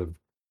the sort of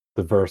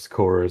the verse,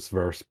 chorus,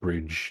 verse,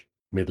 bridge,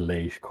 middle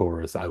eight,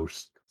 chorus out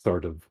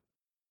sort of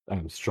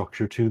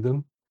structure to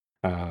them.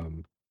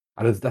 Um,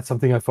 and that's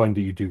something I find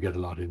that you do get a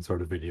lot in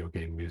sort of video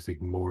game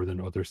music more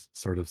than other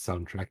sort of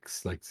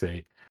soundtracks. Like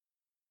say,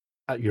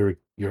 your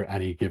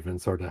any given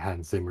sort of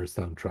Hans Zimmer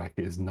soundtrack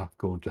is not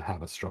going to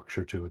have a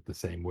structure to it the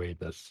same way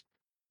that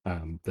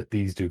that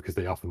these do because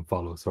they often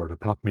follow sort of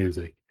pop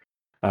music.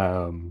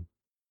 Um,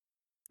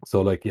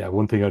 so like yeah,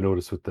 one thing I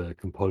noticed with the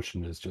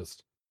Compulsion is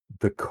just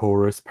the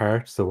chorus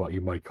part. So what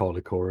you might call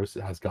a chorus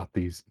has got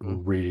these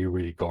Mhm. really,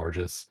 really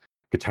gorgeous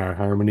guitar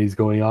harmonies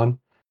going on.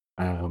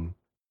 Um,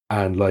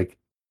 and like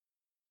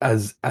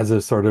as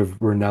a sort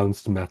of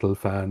renounced metal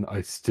fan,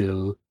 I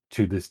still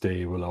to this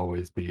day will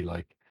always be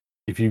like,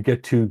 if you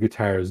get two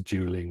guitars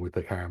dueling with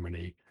a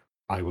harmony,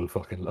 I will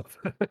fucking love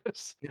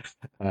it.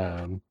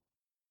 Um,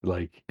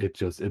 like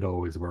it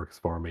always works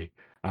for me.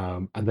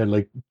 And then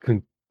like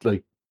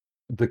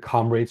the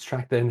Comrades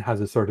track then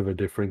has a sort of a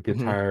different Mhm.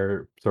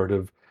 guitar sort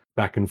of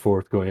back and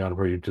forth going on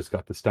where you just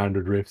got the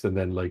standard riffs and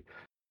then like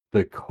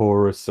the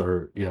chorus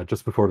or yeah,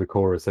 just before the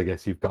chorus, I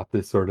guess you've got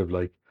this sort of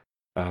like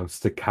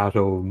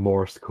staccato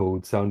Morse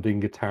code sounding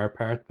guitar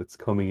part that's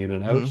coming in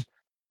and Mhm.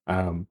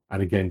 out.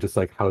 And again, just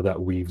like how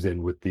that weaves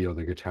in with the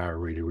other guitar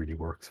really, really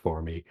works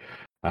for me.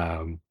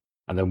 Um,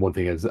 and then one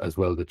thing as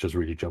well that just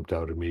really jumped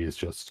out at me is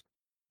just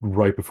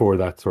right before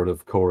that sort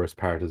of chorus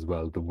part as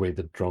well, the way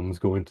the drums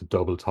go into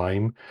double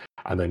time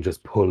and then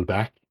just pull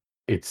back.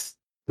 It's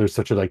there's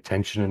such a like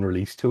tension and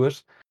release to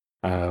it.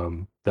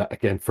 That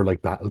again for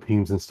like battle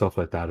themes and stuff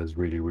like that is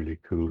really, really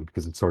cool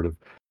because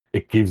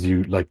it gives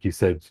you, like you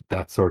said,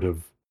 that sort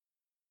of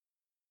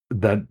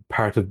that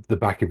part of the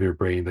back of your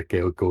brain that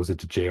goes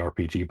into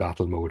JRPG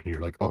battle mode, and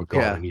you're like, oh god,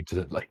 I Yeah. need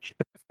to like.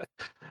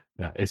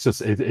 Yeah, it's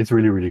just it's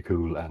really really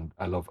cool, and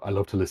I love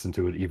to listen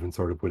to it even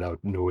sort of without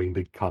knowing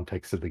the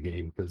context of the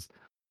game because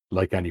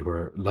like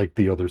anywhere, like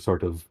the other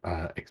sort of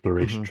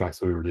exploration Hmm.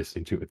 tracks we were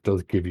listening to, it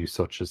does give you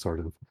such a sort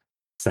of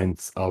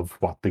sense of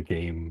what the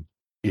game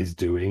is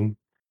doing,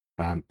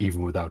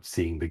 even without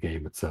seeing the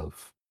game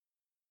itself.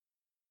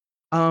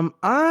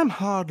 I'm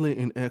hardly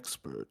an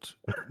expert,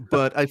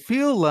 but I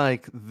feel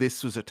like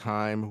this was a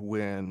time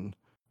when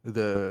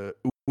the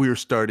we were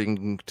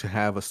starting to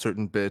have a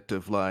certain bit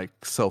of like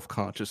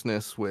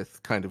self-consciousness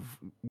with kind of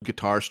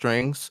guitar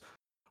strings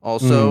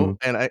also, Mm,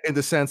 and in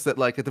the sense that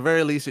like at the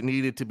very least it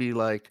needed to be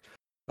like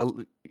a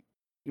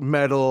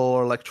metal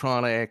or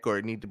electronic, or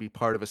it needed to be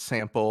part of a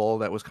sample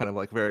that was kind of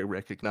like very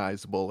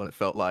recognizable, and it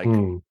felt like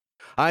mm,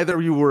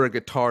 either you were a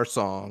guitar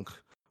song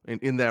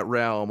in that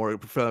realm, or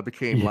it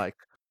became yeah, like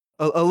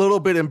a little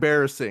bit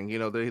embarrassing. You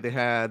know, they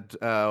had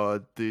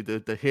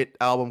the hit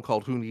album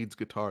called "Who Needs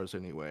Guitars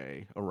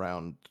Anyway"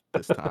 around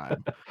this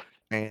time,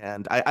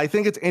 and I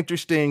think it's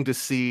interesting to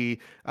see.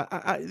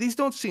 These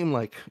don't seem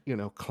like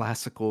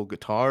classical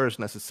guitars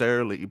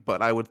necessarily,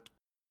 but I would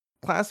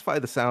classify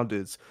the sound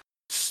as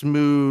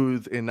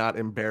smooth and not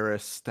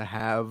embarrassed to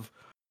have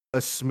a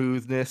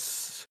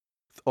smoothness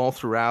all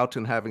throughout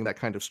and having that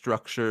kind of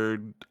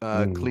structured,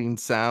 mm. clean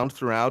sound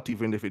throughout,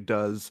 even if it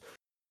does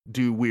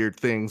do weird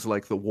things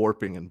like the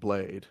warping and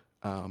Blade.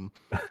 Am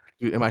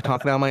I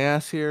talking out my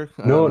ass here?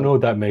 No, no,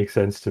 that makes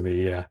sense to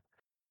me. Yeah.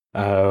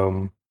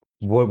 Um,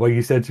 what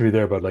you said to me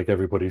there about like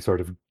everybody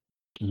sort of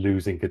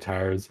losing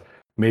guitars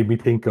made me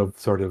think of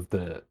sort of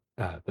the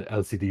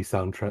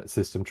LCD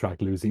system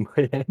track losing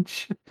my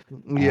edge.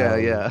 Yeah,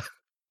 Um, yeah,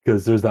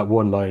 because there's that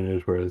one line in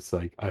it where it's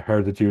like, I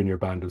heard that you and your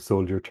band have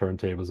sold your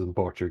turntables and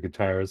bought your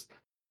guitars.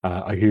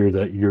 I hear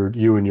that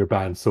you and your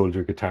band sold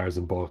your guitars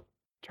and bought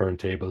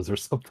turntables or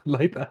something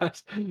like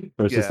that.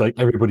 Where it's just yeah, like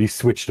everybody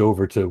switched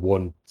over to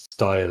one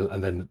style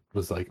and then it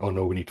was like, oh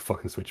no, we need to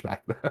fucking switch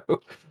back now.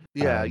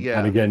 yeah, And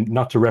yeah. again,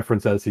 not to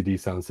reference LCD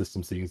Sound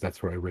System, seeing as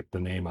that's where I ripped the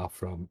name off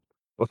from.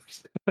 But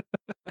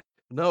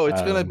No, um,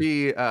 it's gonna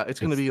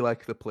it's be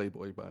like the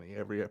Playboy Bunny.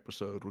 Every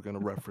episode, we're gonna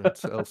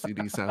reference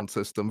LCD Sound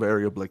System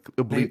very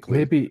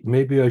obliquely.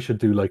 maybe I should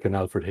do like an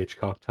Alfred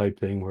Hitchcock type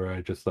thing where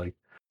I just like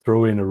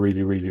throw in a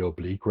really really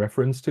oblique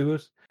reference to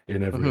it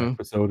in every Hmm.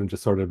 episode and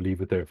just sort of leave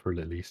it there for a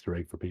little Easter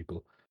egg for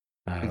people.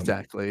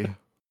 Exactly.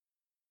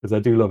 Because I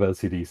do love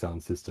LCD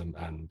Sound System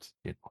and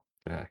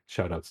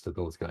shout outs to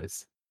those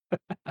guys.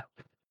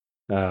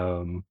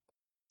 Um,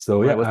 so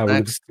All right, yeah, what's we're gonna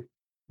next?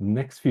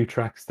 next few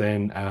tracks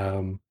then.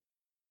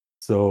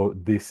 So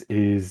this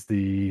is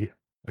the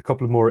a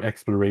couple of more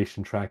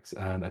exploration tracks,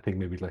 and I think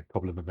maybe like a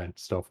couple of event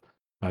stuff.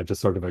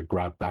 Just sort of a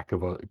grab bag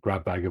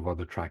of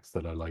other tracks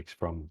that I liked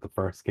from the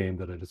first game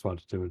that I just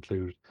wanted to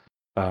include.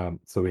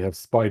 So we have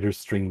Spider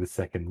String the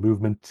Second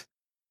Movement,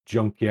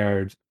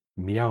 Junkyard,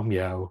 Meow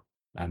Meow,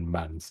 and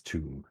Man's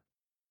Tomb.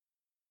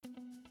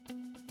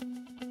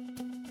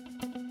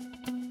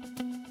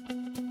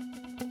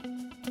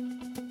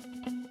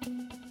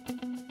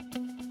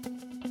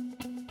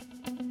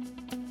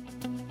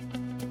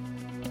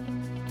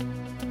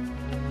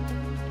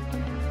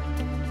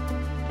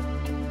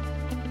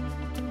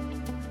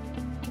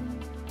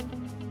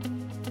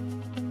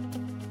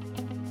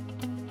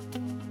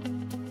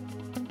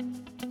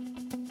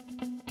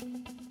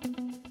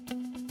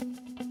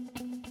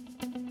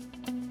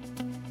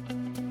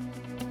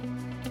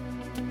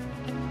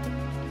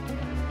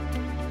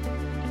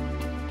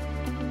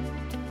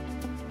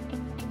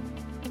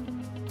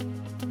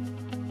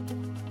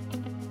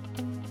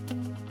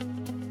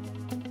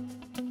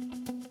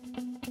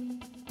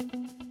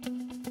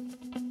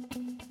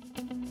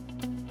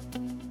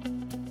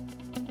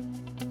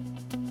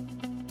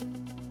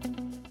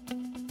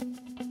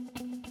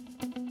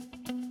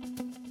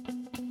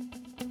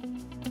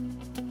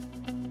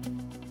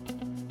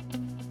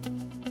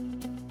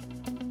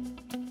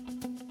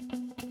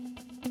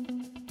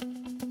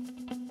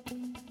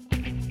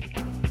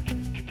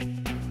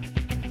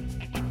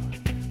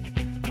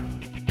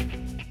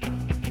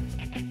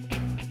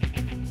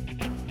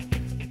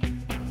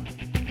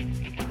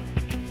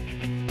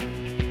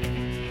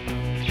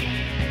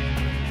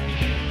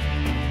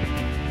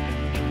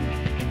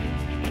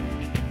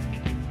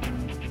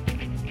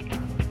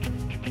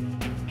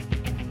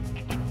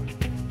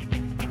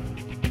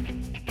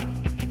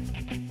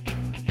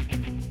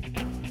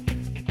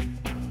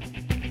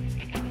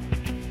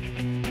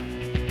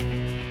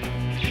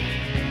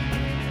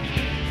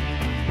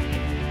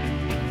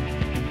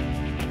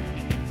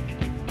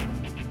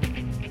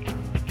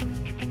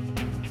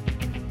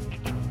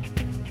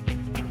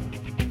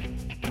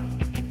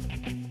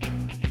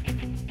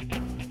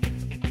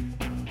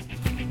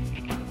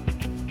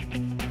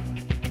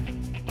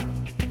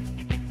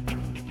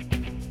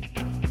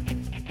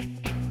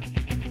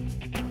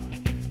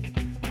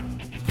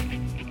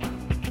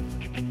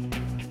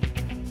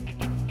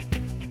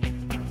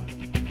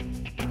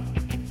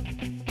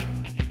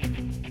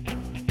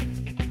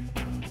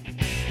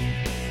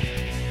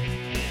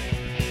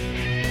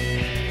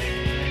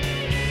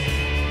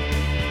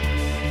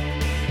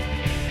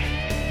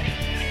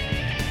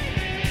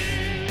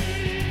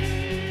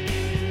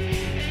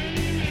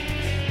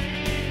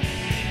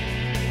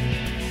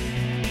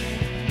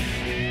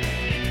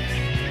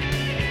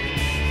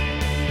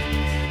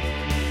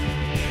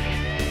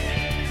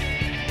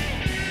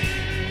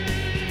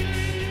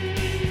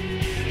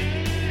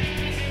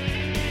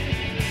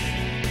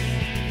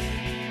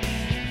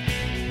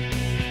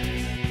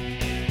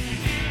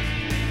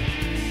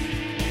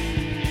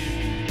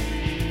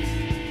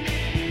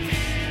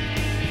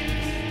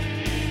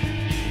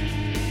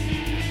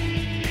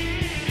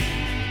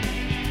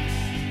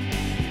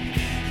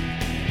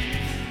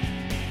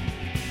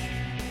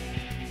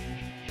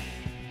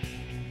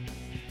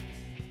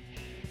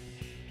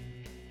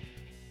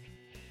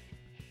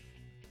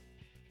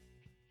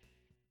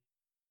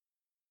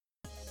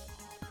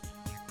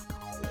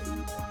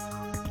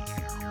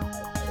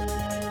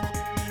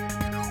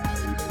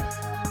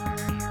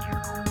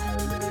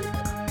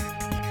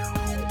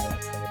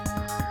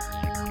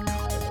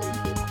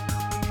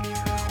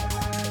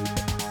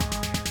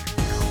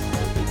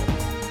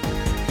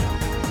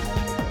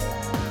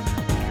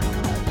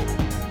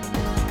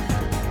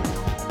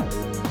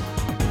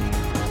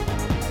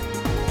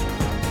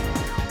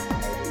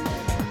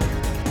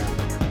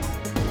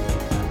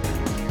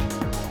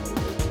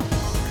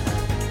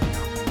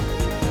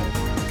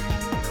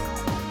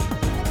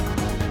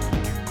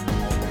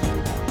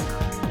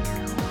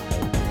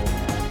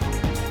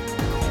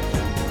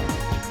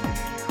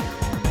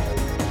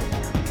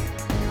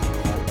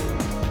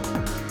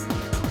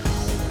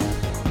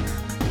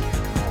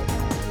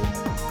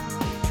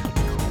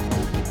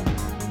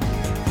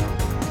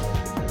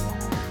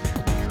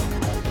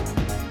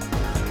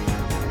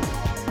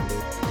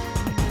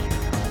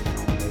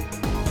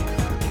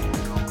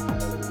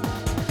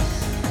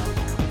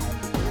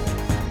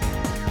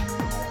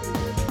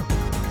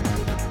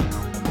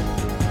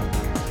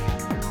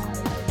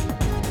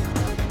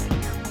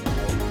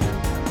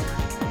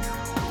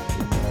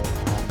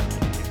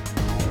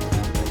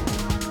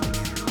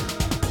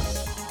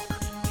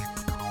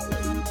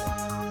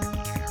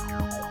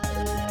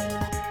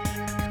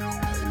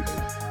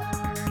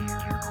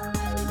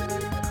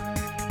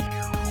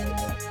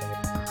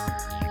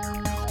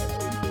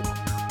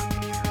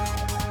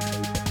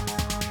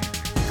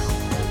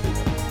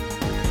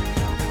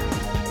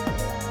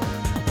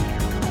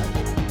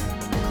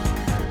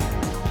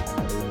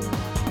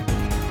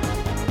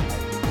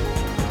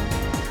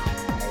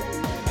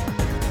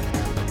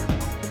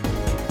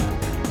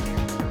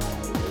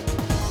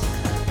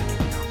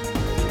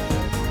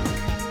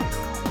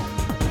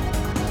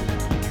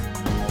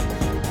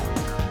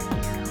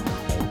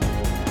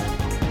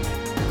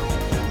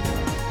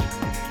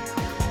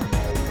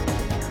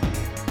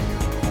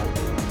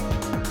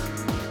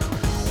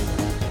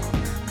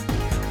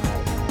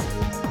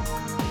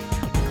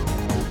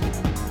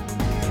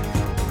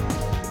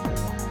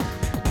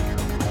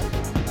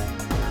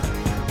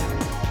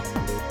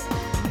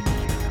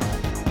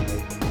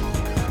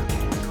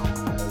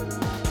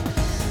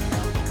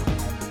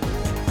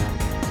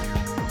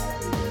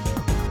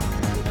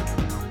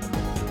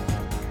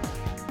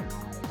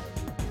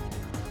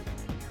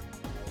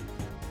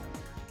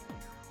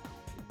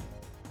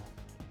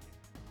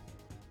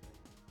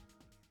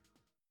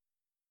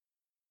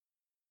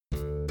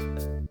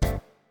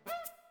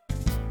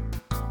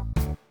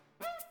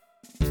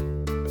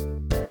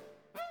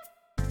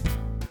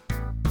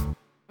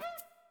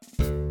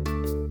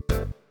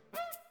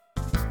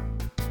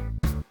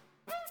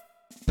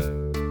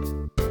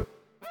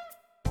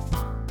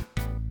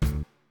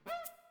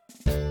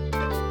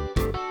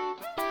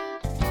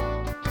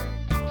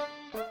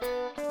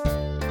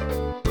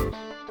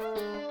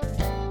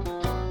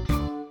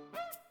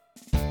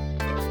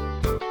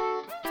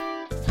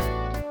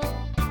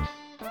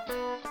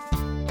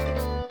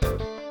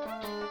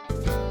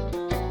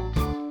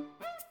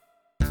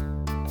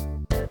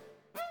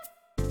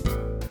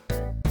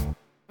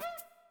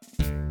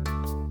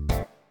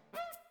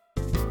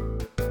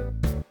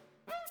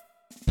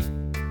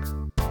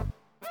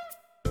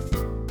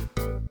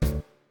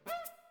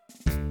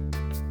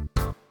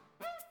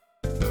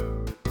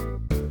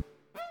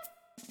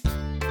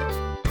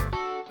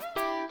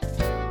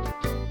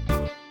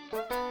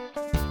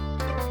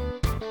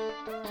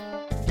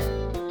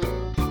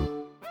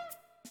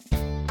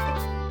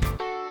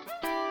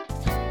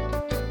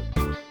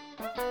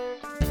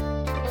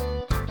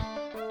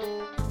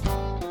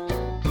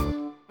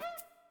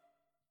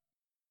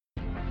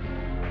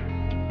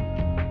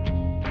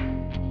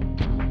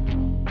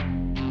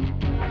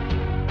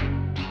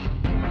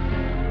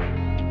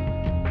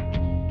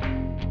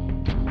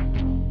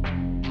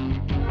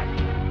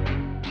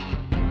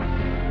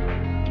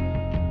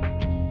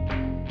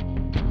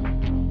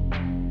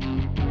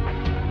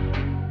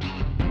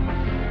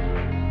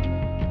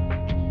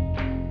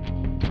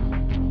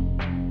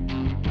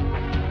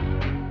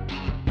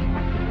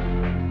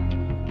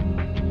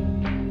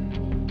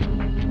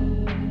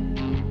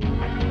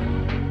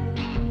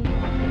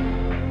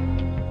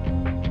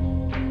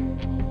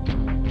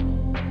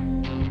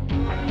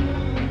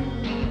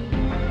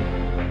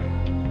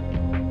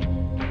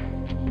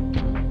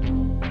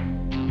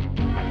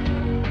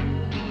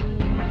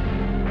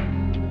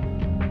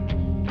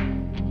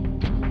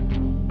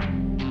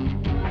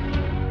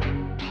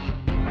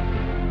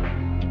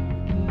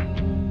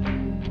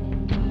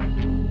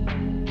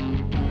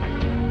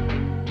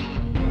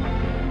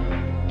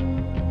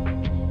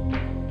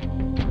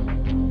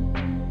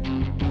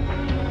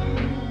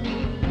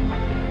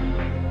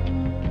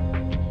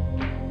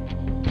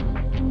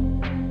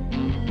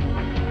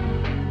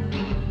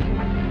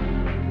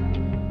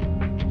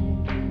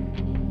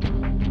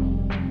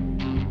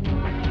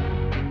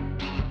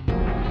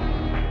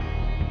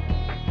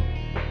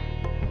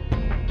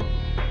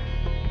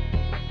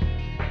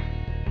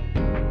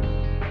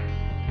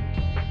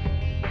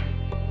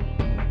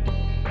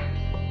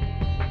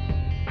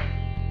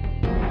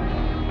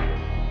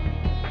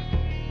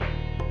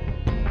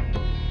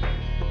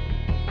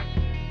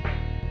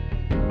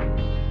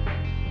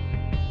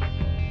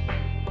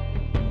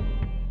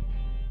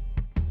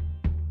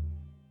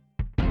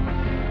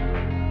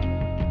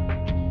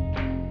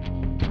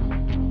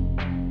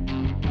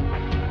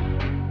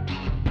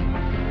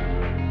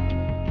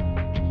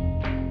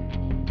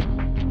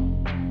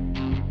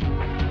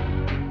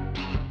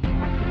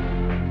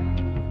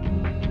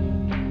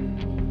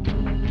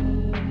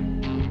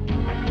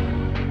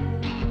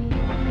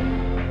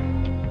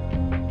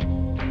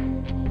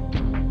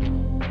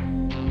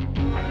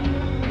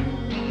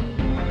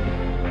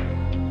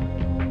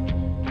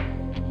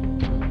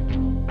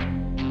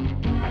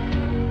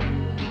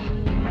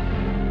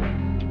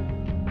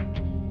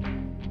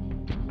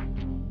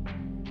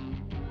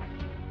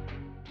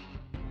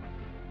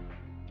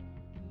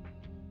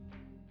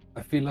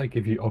 I feel like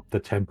if you up the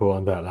tempo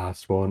on that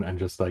last one and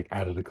just like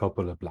added a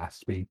couple of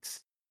blast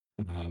beats,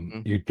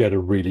 Mm. you'd get a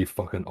really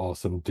fucking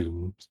awesome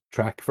Doom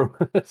track from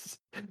it.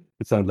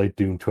 It sounded like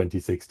Doom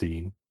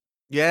 2016.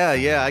 Yeah,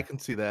 yeah, I Um, can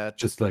see that.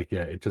 just like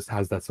yeah, it just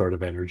has that sort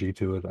of energy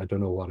to it. I don't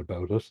know what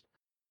about it,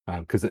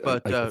 because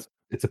But like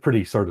it's a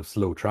pretty sort of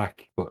slow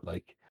track, but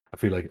like I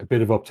feel like a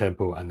bit of up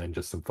tempo and then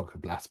just some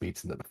fucking blast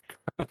beats in the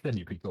background, then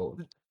you'd be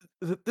going.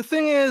 the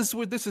thing is,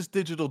 with this is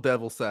Digital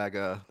Devil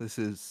Saga. This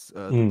is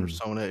the Mm,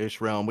 Persona-ish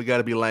realm. We got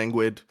to be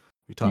languid.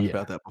 We talked yeah,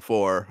 about that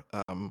before.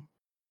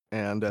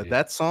 And yeah.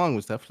 that song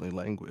was definitely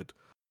languid.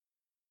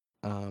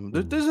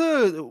 Mm. There's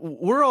a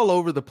we're all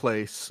over the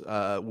place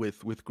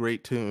with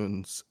great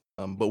tunes,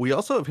 but we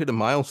also have hit a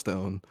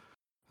milestone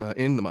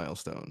in the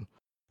milestone,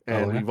 Oh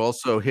and yeah. we've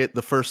also hit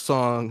the first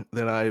song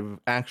that I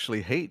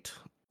actually hate.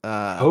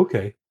 Uh,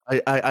 Okay.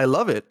 I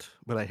love it,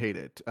 but I hate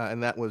it,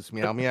 and that was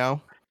Meow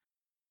Meow.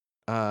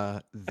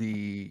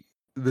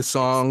 The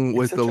song It's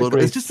with the such a little.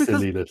 It's great just because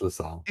silly little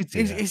song. Yeah.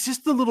 it's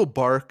just the little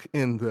bark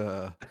in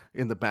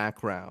the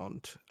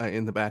background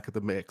in the back of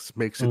the mix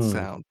makes it Mm,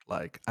 sound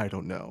like I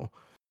don't know.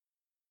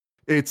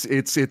 It's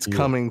yeah.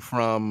 coming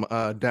from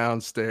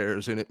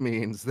downstairs, and it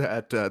means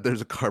that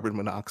there's a carbon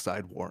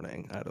monoxide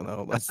warning. I don't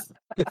know.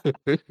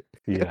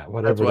 Yeah. That's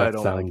Whatever why I that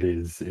don't like sound it.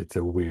 is, it's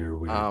a weird,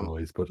 weird Um,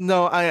 noise, but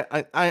no, I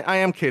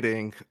am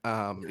kidding.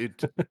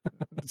 It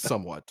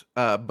somewhat,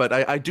 but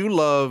I do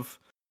love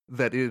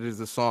that it is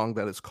a song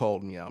that is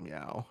called Meow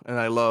Meow, and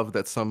I love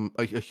that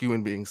a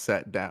human being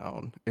sat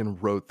down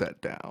and wrote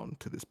that down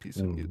to this piece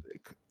of mm,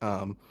 music.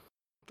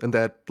 And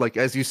that, like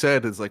as you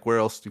said, is like where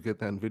else do you get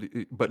that in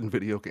video, but in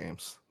video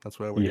games? That's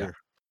why we're yeah. here.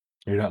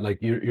 You're not like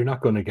you're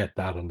not gonna get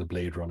that on the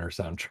Blade Runner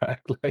soundtrack.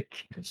 Like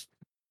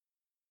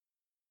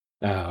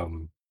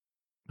um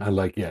and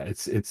like yeah,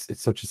 it's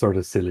such a sort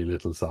of silly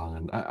little song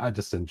and I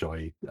just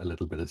enjoy a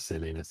little bit of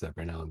silliness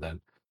every now and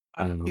then.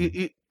 You, Um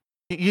you,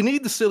 you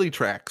need the silly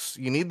tracks.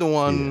 You need the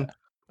one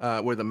yeah.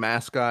 where the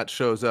mascot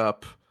shows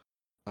up,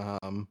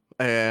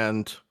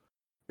 and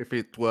if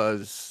it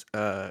was,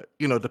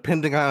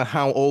 depending on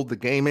how old the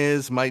game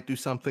is, might do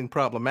something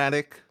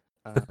problematic.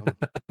 Um,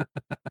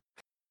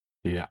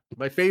 Yeah.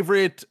 my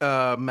favorite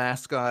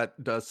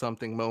mascot does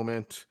something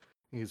moment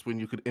is when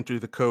you could enter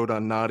the code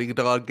on Naughty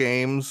Dog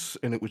games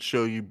and it would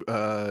show you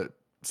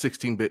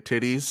 16-bit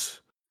titties,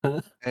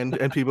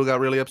 and people got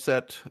really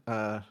upset.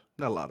 Not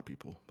a lot of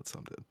people, but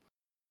some did.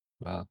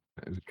 Well,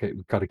 okay,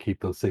 we've got to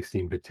keep those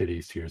 16-bit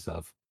titties to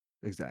yourself.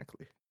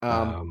 Exactly.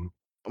 Um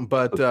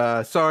But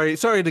sorry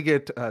to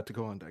get to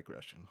go on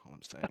digression. All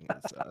I'm saying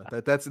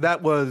is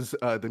that was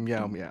the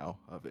meow meow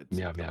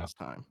Meow of meow. its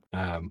time.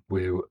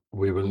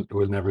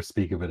 We'll never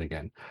speak of it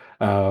again.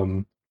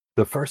 Um,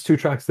 the first two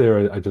tracks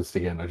there, I just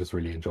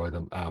really enjoy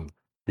them.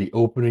 The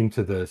opening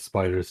to the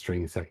Spider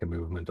String second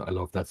movement, I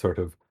love that sort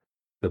of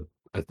the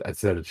I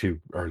said it to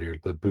you earlier,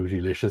 the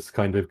bootylicious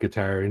kind of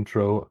guitar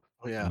intro.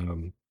 Oh yeah.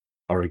 Um,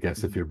 or I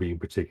guess if Mhm. you're being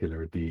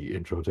particular, the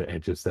intro to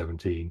Edge of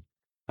 17.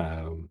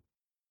 Um,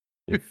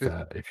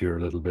 if you're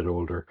a little bit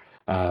older.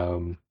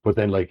 But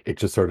then like it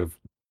just sort of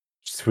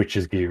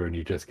switches gear and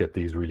you just get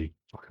these really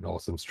fucking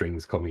awesome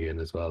strings coming in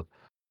as well.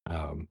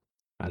 Um,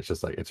 and it's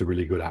just like it's a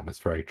really good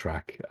atmospheric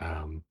track.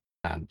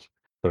 And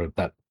sort of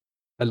that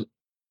I,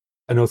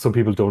 I know some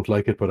people don't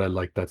like it, but I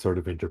like that sort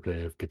of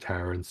interplay of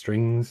guitar and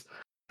strings.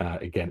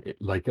 Again,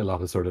 like a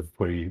lot of sort of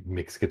where you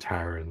mix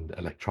guitar and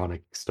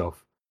electronic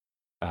stuff.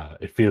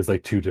 It feels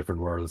like two different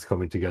worlds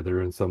coming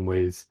together in some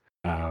ways.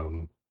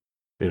 Um,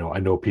 I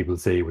know people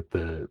say with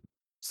the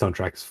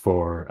soundtracks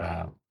for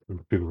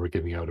people were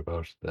giving out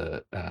about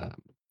the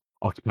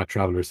Octopath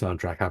Traveler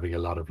soundtrack having a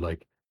lot of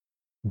like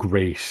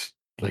great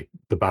like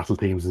the battle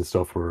themes and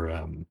stuff were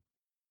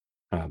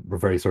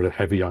very sort of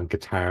heavy on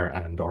guitar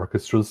and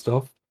orchestral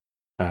stuff.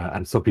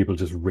 And some people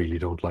just really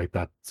don't like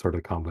that sort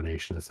of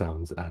combination of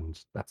sounds, and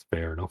that's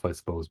fair enough, I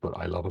suppose. But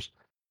I love it.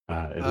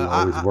 It'll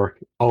Uh,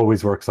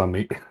 always works on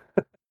me.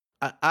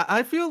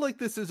 I feel like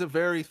this is a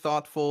very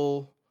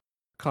thoughtful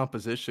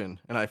composition,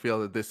 and I feel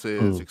that this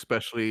is Mm,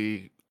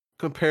 especially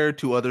compared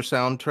to other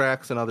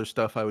soundtracks and other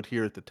stuff I would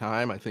hear at the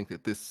time. I think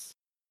that this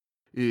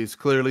is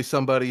clearly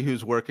somebody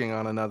who's working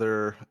on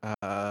another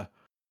uh,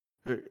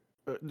 uh,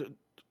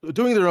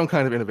 doing their own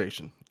kind of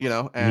innovation,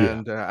 yeah.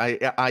 and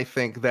I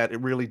think that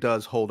it really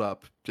does hold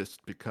up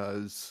just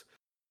because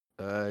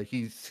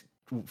he's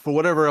for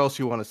whatever else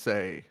you want to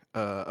say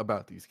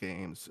about these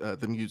games,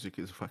 the music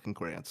is a fucking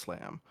grand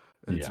slam.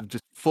 It's Yeah.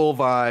 just full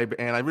vibe,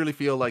 and I really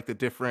feel like the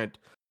different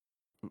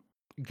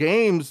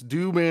games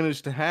do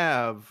manage to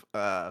have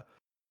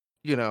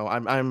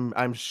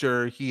I'm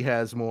sure he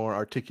has more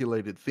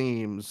articulated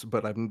themes,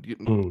 but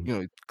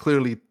Mm,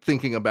 clearly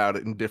thinking about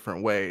it in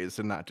different ways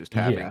and not just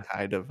having yeah.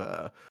 kind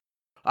of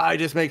I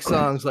just make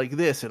songs like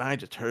this and I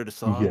just heard a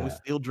song with Yeah.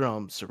 steel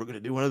drums, so we're gonna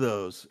do one of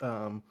those.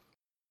 Yeah.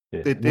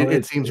 It No, it,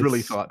 it seems really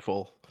it's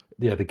thoughtful.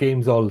 yeah, the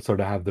games all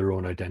sort of have their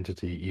own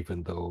identity,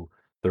 even though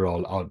they're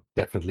all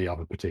definitely of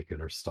a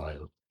particular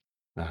style.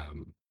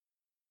 Um,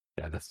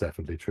 yeah, that's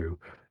definitely true.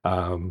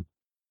 Um,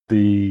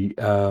 the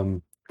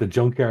the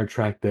junkyard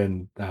track,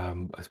 then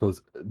I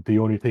suppose the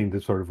only thing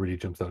that sort of really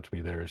jumps out to me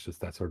there is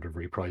just that sort of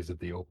reprise of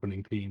the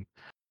opening theme.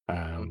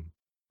 Mhm. Um,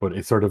 but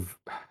it's sort of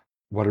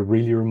what it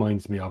really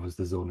reminds me of is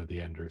the Zone of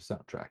the Enders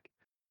soundtrack,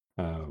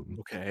 um,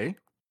 Okay.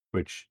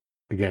 which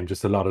again,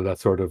 just a lot of that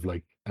sort of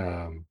like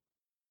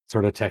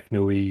sort of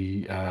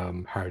techno-y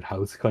hard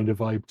house kind of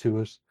vibe to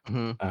it.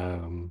 Mhm.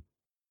 Um,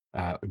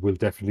 we're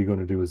definitely going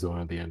to do a Zone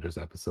of the Enders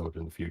episode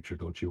in the future,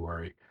 don't you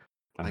worry.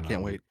 I can't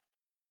Um, wait.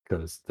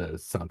 because the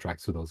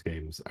soundtracks for those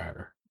games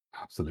are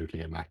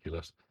absolutely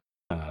immaculate.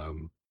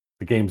 Um,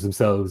 the games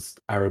themselves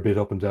are a bit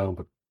up and down,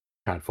 but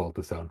can't fault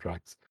the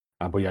soundtracks.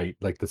 But yeah,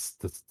 like the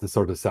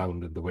sort of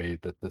sound and the way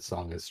that the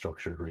song is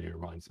structured really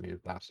reminds me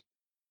of that.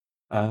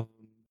 Um,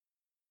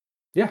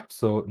 yeah,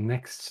 so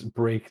next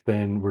break,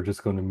 then we're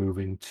just going to move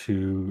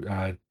into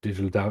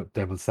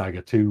Devil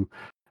Saga 2.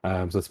 So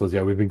I suppose,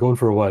 yeah, we've been going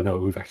for a while now.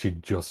 We've actually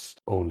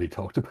just only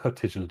talked about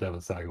Digital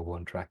Devil Saga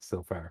 1 tracks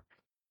so far.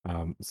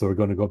 So we're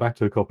going to go back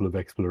to a couple of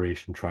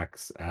exploration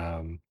tracks.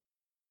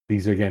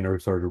 These again are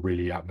sort of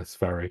really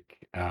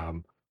atmospheric,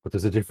 but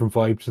there's a different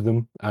vibe to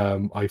them.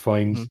 I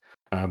find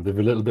Mhm. they've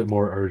a little bit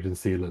more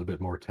urgency, a little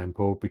bit more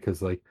tempo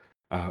because like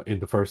in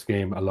the first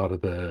game, a lot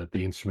of the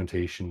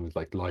instrumentation was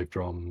like live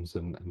drums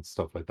and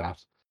stuff like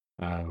that.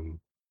 Um,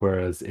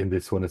 whereas in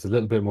this one, it's a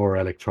little bit more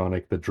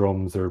electronic. The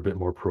drums are a bit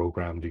more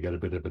programmed. You get a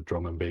bit of a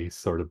drum and bass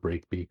sort of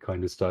breakbeat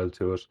kind of style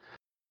to it,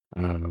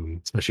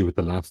 especially with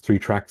the last three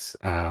tracks.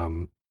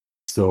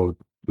 So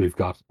we've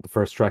got the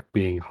first track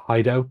being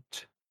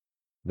Hideout,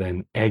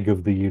 then Egg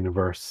of the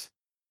Universe,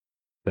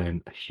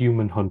 then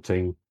Human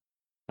Hunting,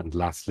 and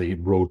lastly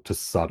Road to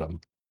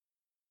Sodom.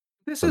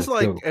 This So is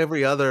let's like go.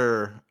 every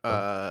other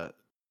Oh,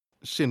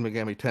 Shin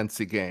Megami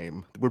Tensei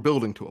game. We're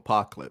building to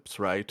apocalypse,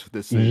 right?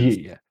 This is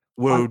yeah, I,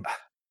 where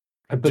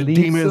I believe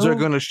demons are so.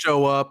 going to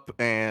show up,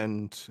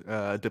 and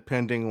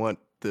depending what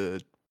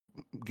the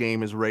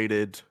game is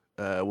rated,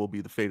 will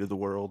be the fate of the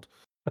world.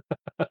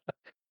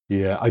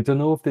 Yeah, I don't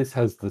know if this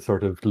has the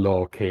sort of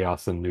law,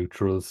 chaos, and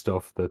neutral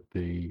stuff that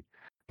the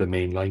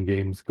mainline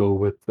games go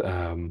with.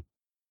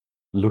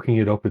 Looking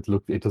it up,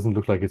 it doesn't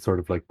look like it's sort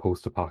of like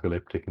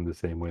post-apocalyptic in the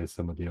same way as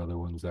some of the other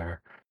ones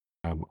are.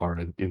 Or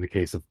in the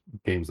case of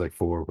games like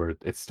four, where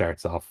it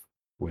starts off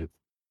with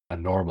a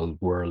normal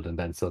world and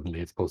then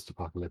suddenly it's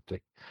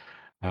post-apocalyptic.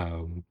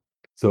 Um,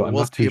 so Well, I'm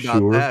we'll not see too about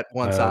sure. that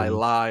once I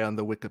lie on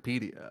the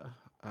Wikipedia.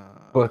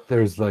 But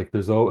there's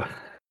oh,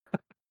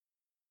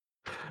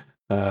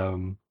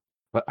 um,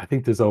 but I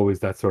think there's always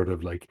that sort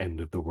of like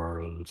end of the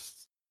world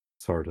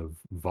sort of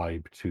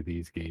vibe to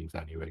these games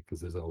anyway,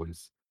 because there's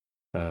always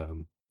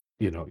um,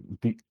 you know,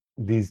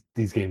 these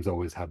games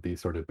always have these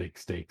sort of big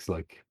stakes,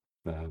 like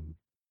um,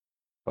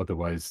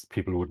 otherwise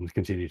people wouldn't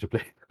continue to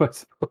play them, I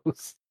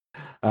suppose.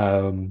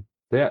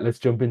 So yeah, let's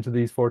jump into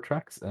these four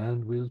tracks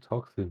and we'll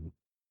talk soon.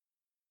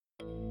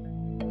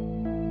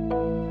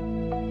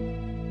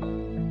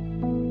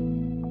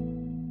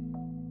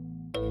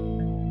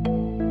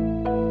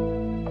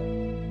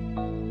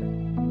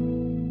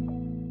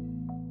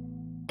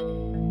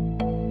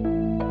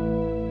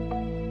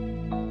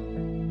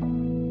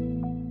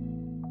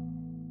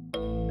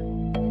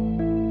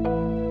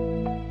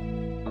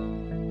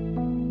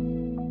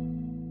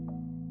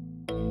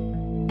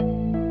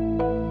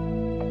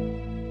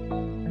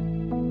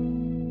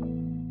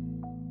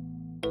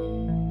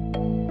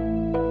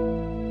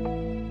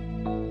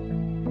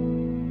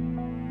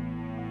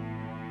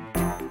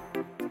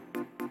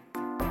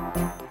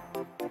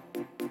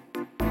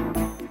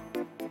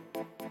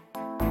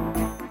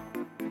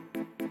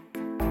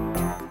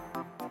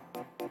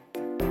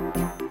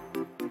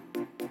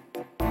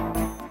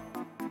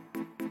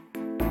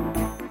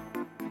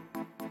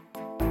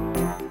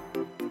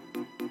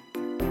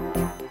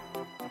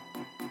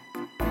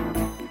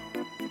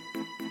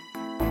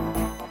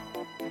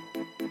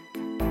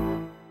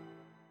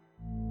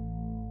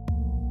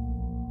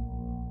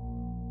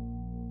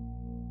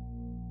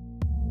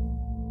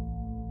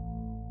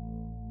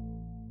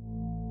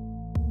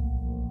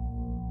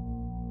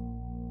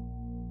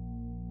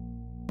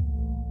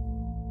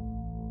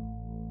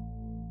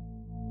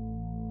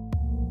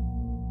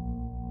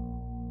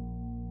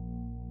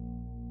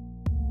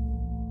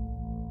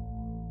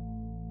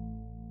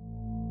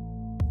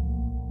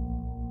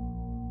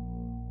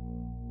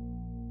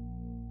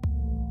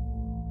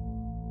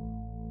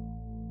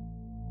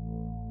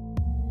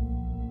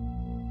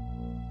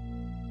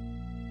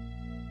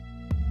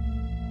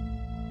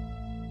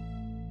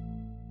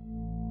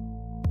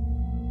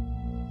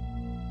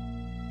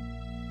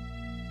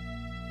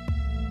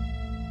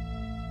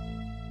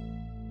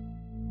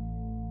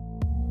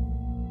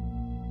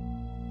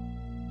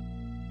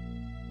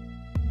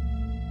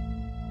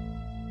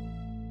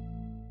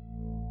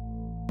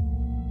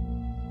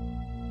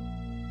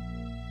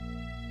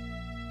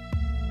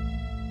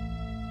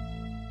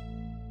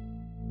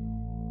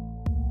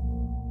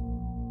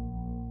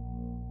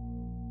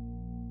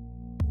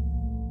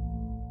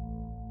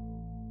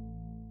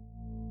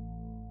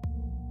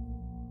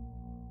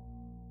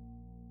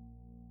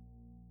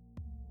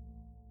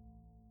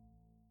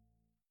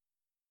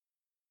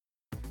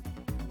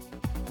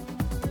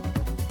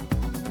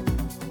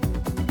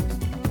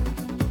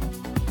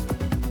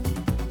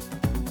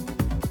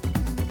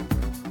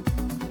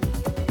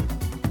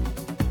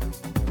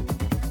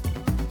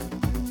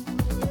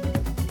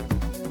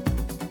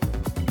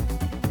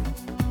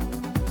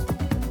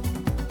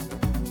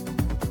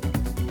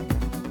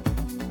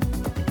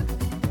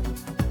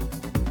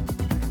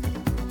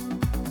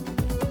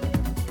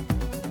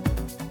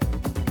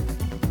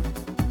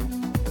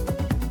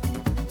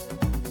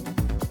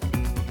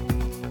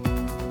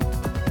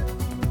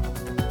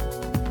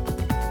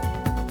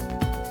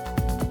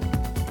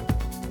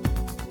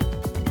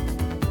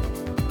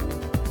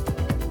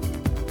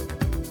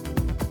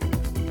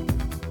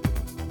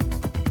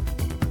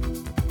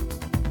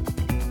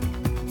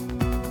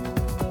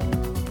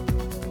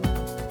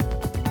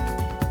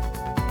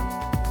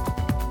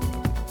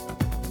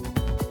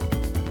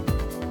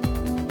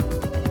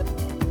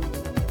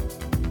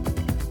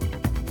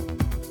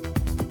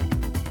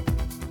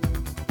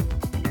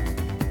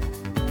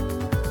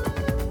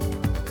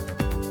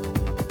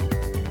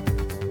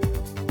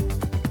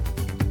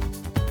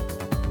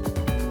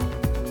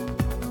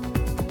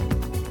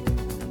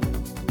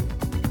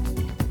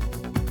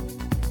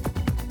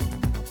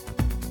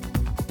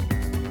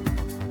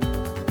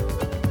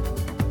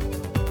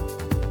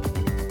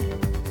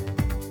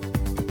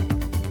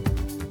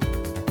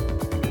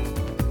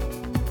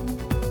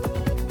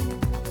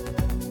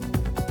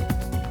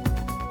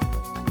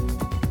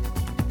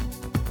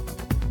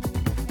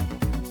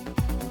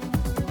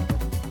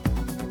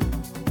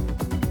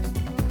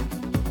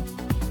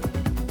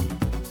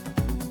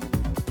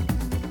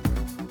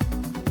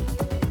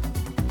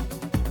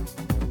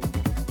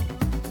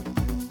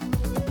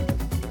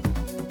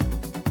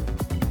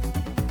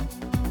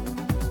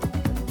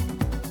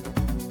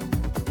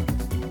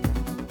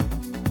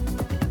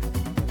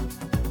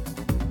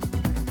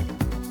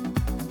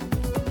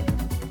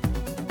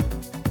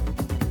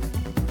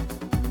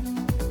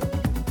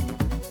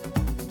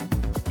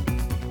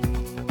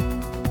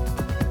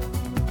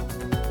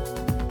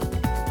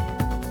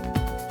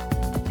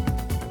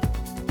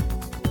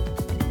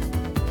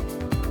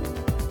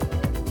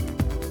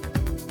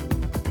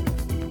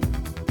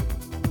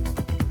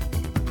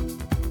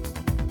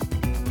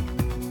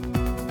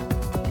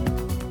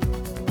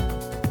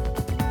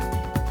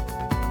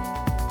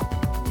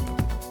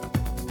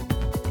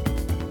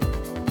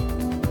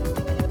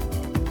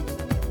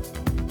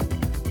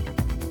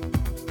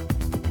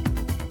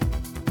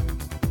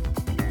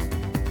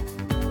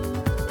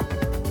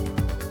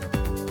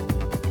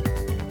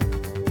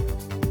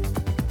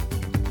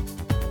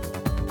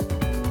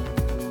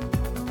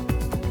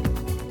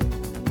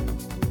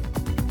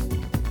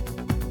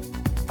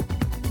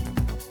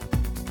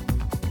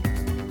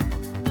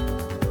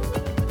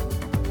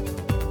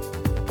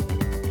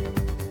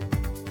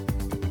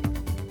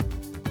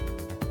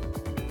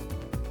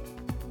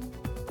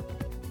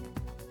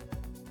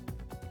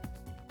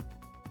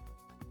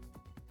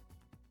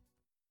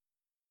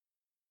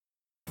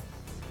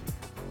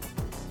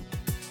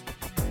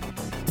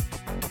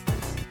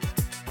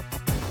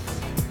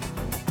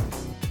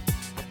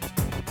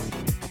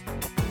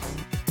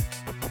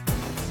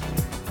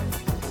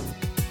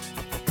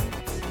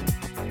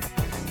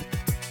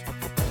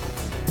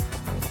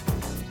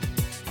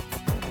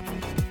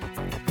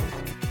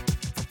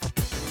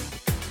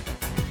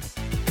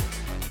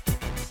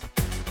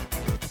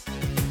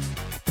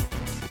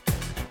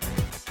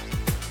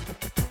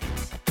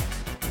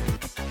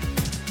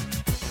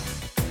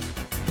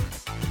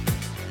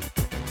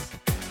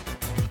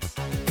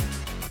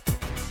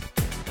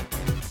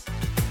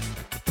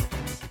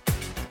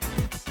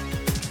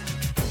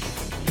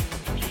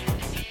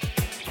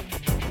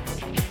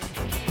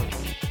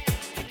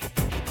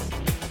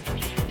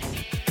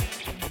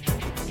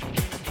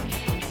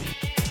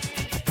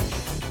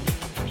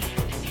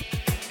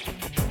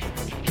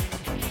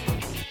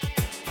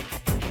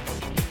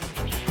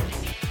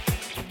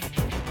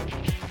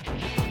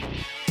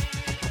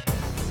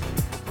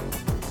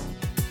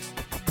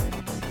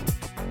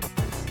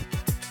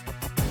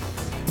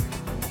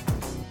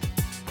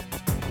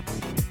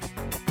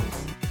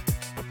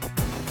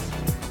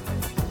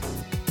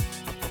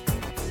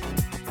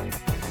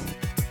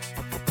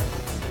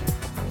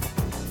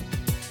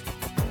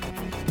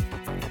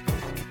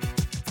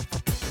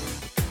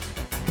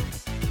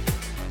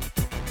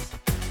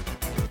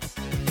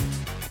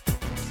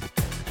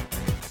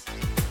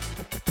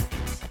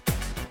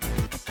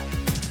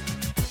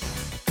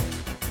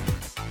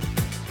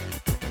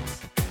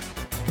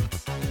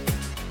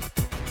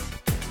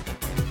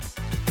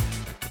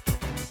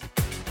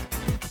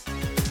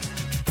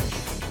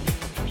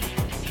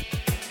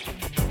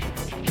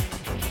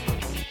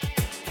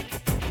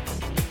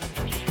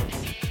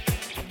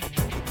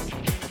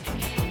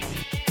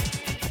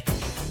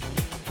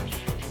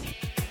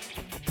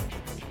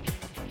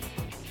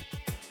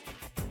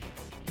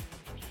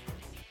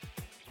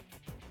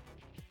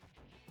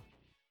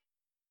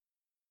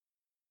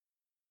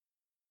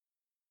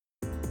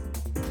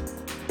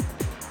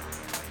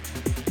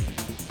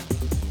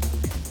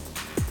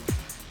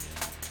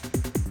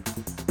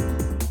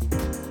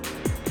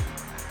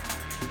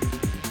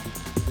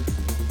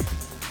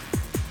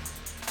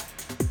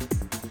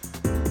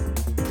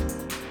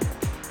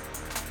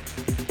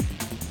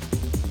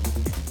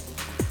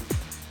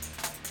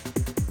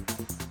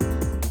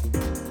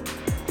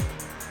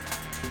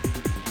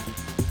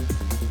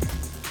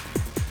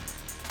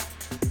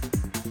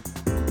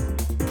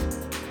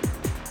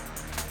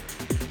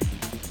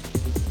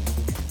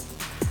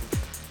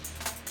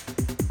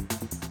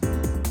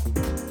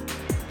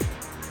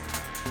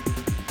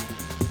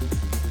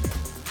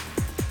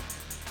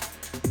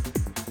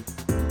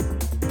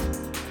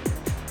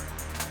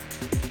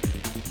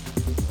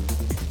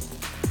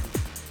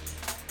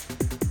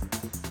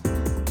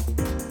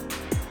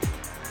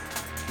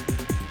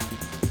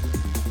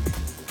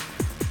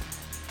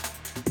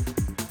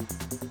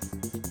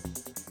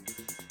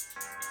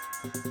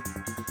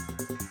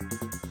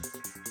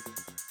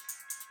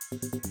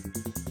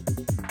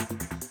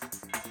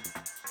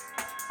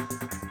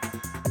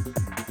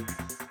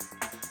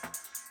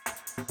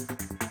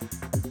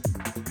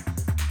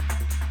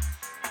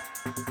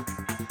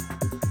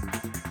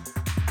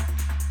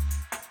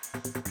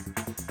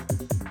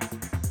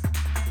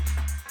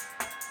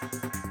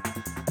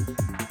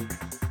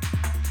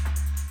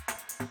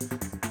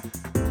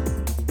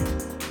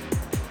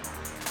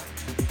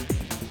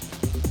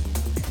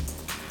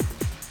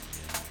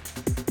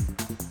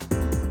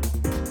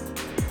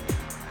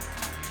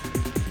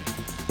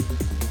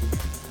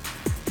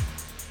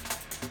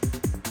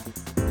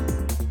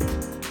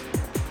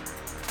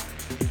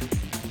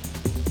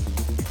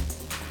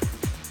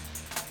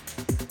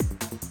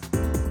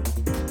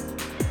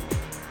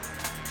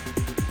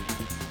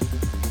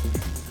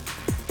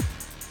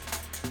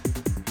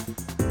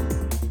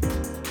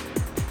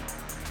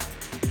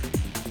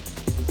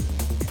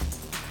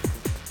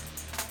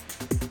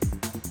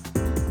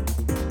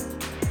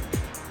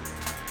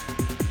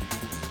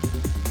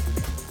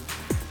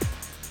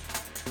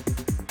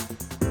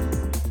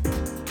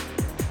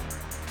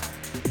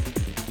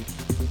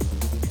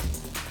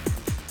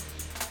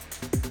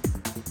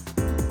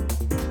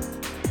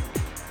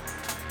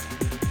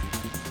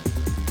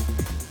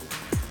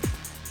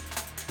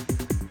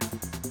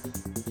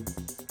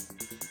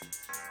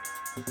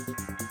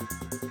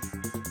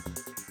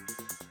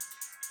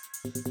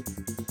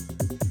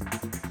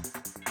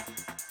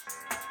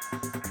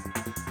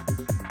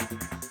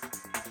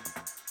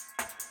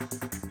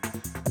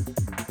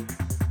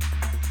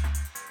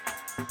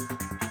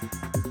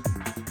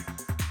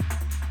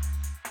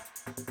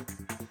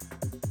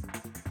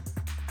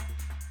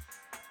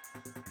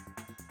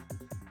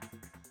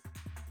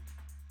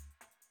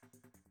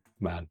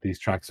 Man, these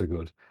tracks are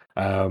good.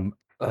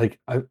 Like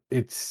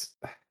it's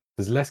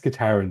there's less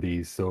guitar in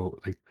these, so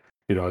like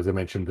as I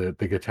mentioned,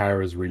 the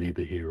guitar is really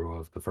the hero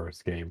of the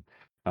first game.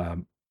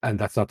 And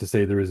that's not to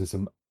say there isn't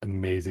some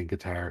amazing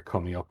guitar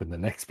coming up in the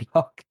next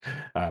block,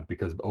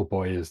 because oh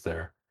boy, is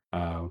there.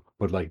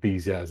 But like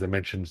these, yeah, as I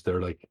mentioned, they're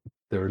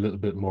a little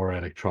bit more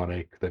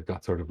electronic. They've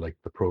got sort of like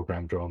the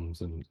program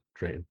drums and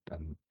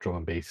drum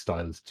and bass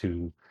styles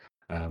to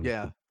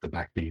Yeah. the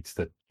backbeats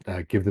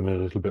that give them a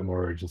little bit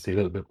more urgency, a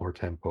little bit more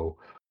tempo,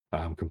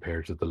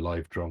 compared to the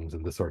live drums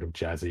and the sort of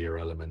jazzier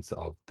elements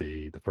of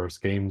the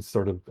first game's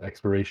sort of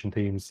exploration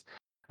themes.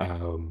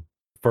 Um,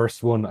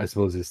 First one, I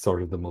suppose, is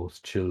sort of the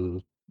most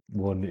chill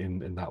one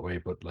in that way,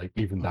 but like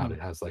even that, Hmm. it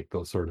has like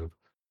those sort of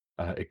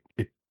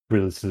it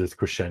builds to this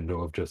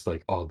crescendo of just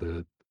like all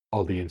the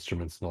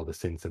instruments and all the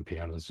synths and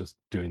pianos just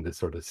doing this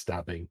sort of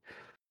stabbing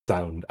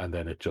sound, and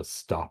then it just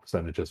stops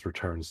and it just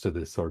returns to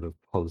this sort of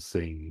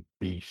pulsing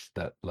beat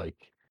that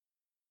like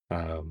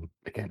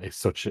again it's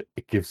such a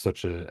it gives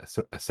such a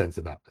sense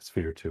of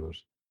atmosphere to it.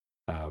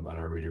 And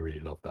I really really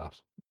love that.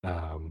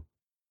 And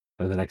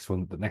the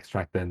next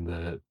track, then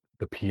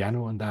the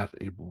piano on that,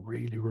 it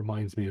really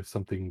reminds me of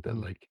something that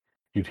like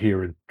you'd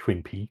hear in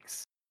Twin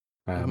Peaks.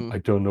 Hmm. I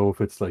don't know if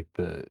it's like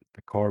the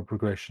chord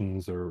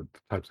progressions or the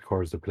types of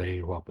chords they're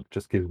playing or what, but it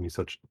just gives me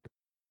such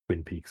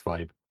Twin Peaks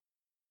vibe.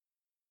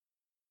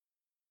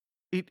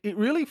 It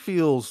really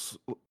feels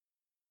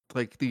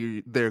like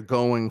they're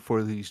going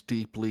for these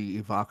deeply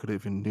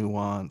evocative and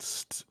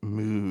nuanced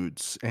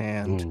moods.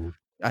 And Mm.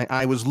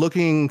 I was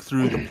looking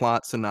through the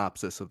plot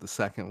synopsis of the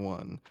second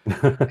one,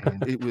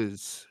 and it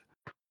was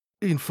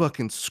in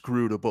fucking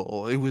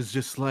scrutable. It was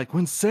just like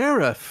when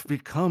Seraph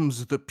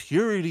becomes the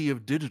purity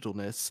of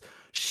digitalness,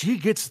 she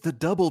gets the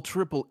double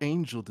triple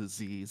angel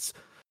disease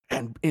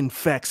and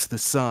infects the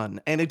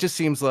sun. And it just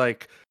seems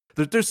like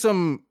there's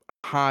some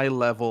high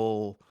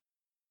level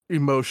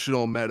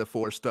emotional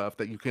metaphor stuff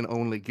that you can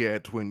only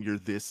get when you're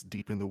this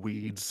deep in the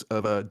weeds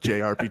of a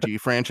JRPG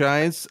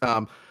franchise.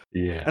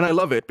 Yeah. And I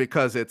love it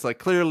because it's like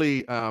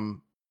clearly,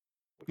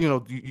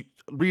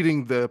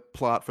 reading the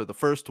plot for the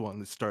first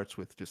one, it starts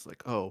with just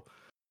like, oh,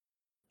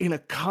 in a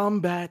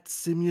combat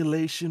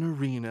simulation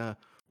arena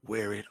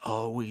where it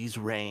always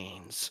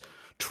rains,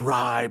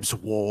 tribes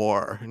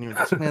war. And you're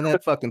just, man,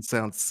 that fucking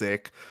sounds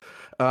sick.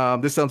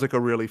 This sounds like a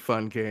really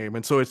fun game.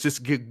 And so it's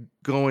just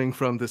going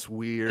from this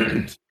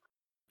weird,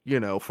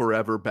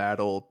 forever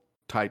battle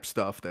type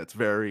stuff that's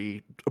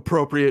very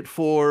appropriate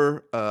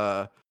for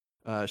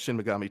Shin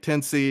Megami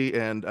Tensei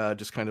and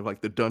just kind of like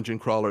the dungeon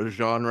crawler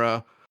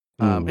genre.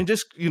 Mm. And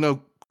just,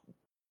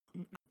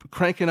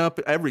 cranking up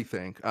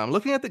everything.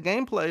 Looking at the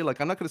gameplay,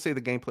 like I'm not going to say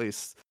the gameplay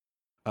is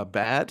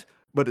bad,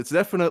 but it's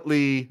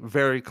definitely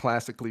very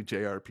classically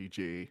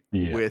JRPG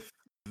Yeah. with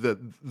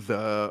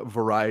the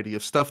variety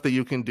of stuff that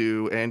you can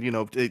do, and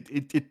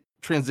it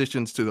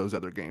transitions to those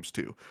other games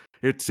too.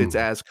 It's Mm.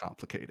 as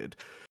complicated.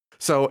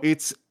 So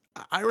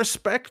I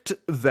respect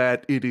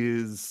that it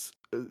is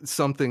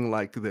something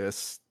like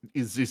this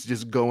is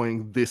just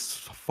going this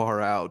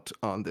far out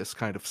on this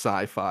kind of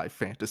sci-fi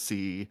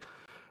fantasy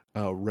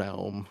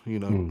realm,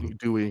 Mm.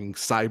 doing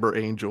cyber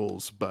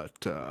angels,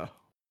 but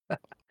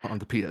on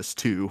the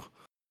PS2.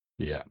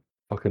 Yeah.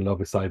 Fucking love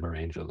a Cyber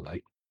Angel.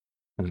 Like,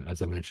 and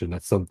as I mentioned,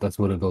 that's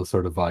one of those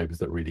sort of vibes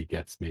that really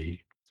gets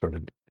me sort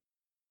of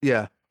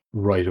Yeah.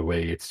 right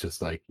away. It's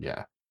just like,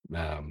 yeah,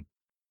 um,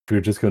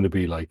 you're just going to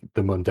be like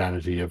the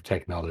mundanity of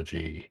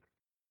technology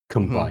Hmm.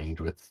 combined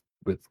with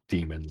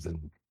demons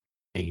and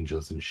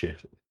angels and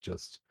shit.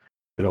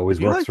 It always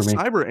If you works like for me.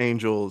 cyber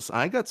angels,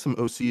 I got some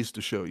OCs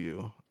to show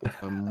you.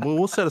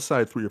 We'll set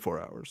aside 3 or 4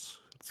 hours.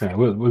 It's Yeah,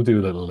 we'll do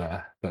a little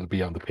that'll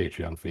be on the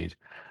Patreon feed.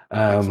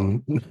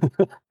 excellent.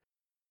 Um,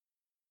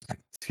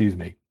 excuse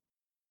me.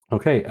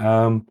 Okay,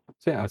 so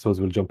yeah, I suppose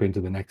we'll jump into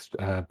the next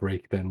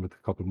break then with a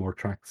couple more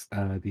tracks.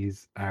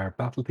 These are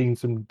battle themes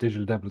from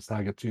Digital Devil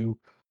Saga 2.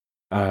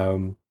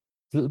 A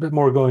little bit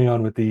more going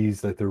on with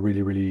these, like they're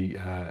really, really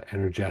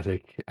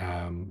energetic.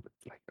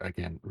 Like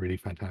again, really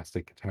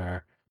fantastic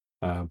guitar.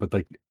 But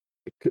like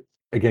c-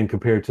 again,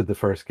 compared to the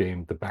first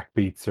game, the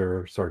backbeats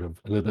are sort of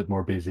a little bit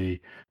more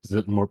busy. There's a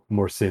little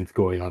more synth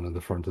going on in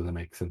the front of the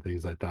mix and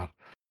things like that.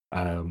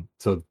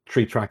 So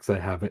 3 tracks I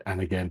have,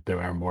 and again, there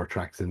are more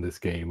tracks in this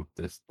game.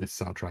 This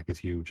soundtrack is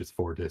huge. It's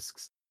 4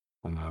 discs.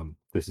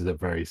 This is a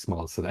very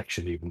small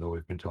selection, even though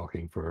we've been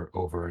talking for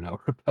over an hour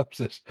about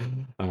it.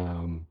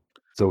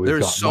 So we've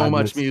There's got so much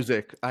Madness.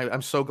 music.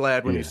 I'm so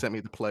glad when you Yeah. sent me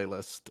the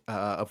playlist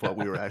of what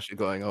we were actually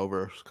going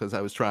over because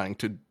I was trying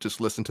to just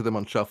listen to them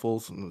on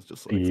shuffles and it was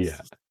just like, this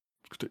Yeah. is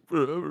gonna take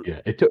forever.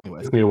 Yeah. It took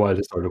Anyways, took me a while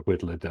to sort of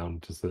whittle it down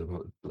to sort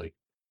of like,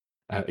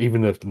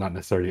 even if not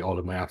necessarily all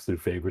of my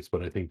absolute favorites,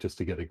 but I think just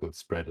to get a good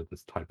spread of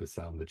this type of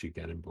sound that you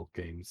get in both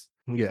games.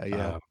 yeah,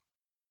 yeah. Um,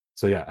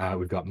 So yeah,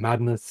 we've got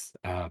Madness,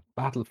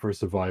 Battle for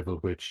Survival,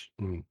 which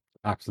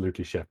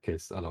absolutely chef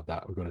kiss. I love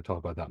that. We're going to talk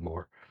about that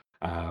more.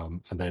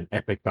 And then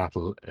Epic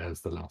Battle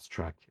as the last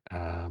track.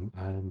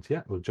 And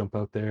yeah, we'll jump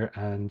out there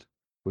and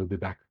we'll be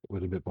back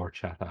with a bit more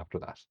chat after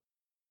that.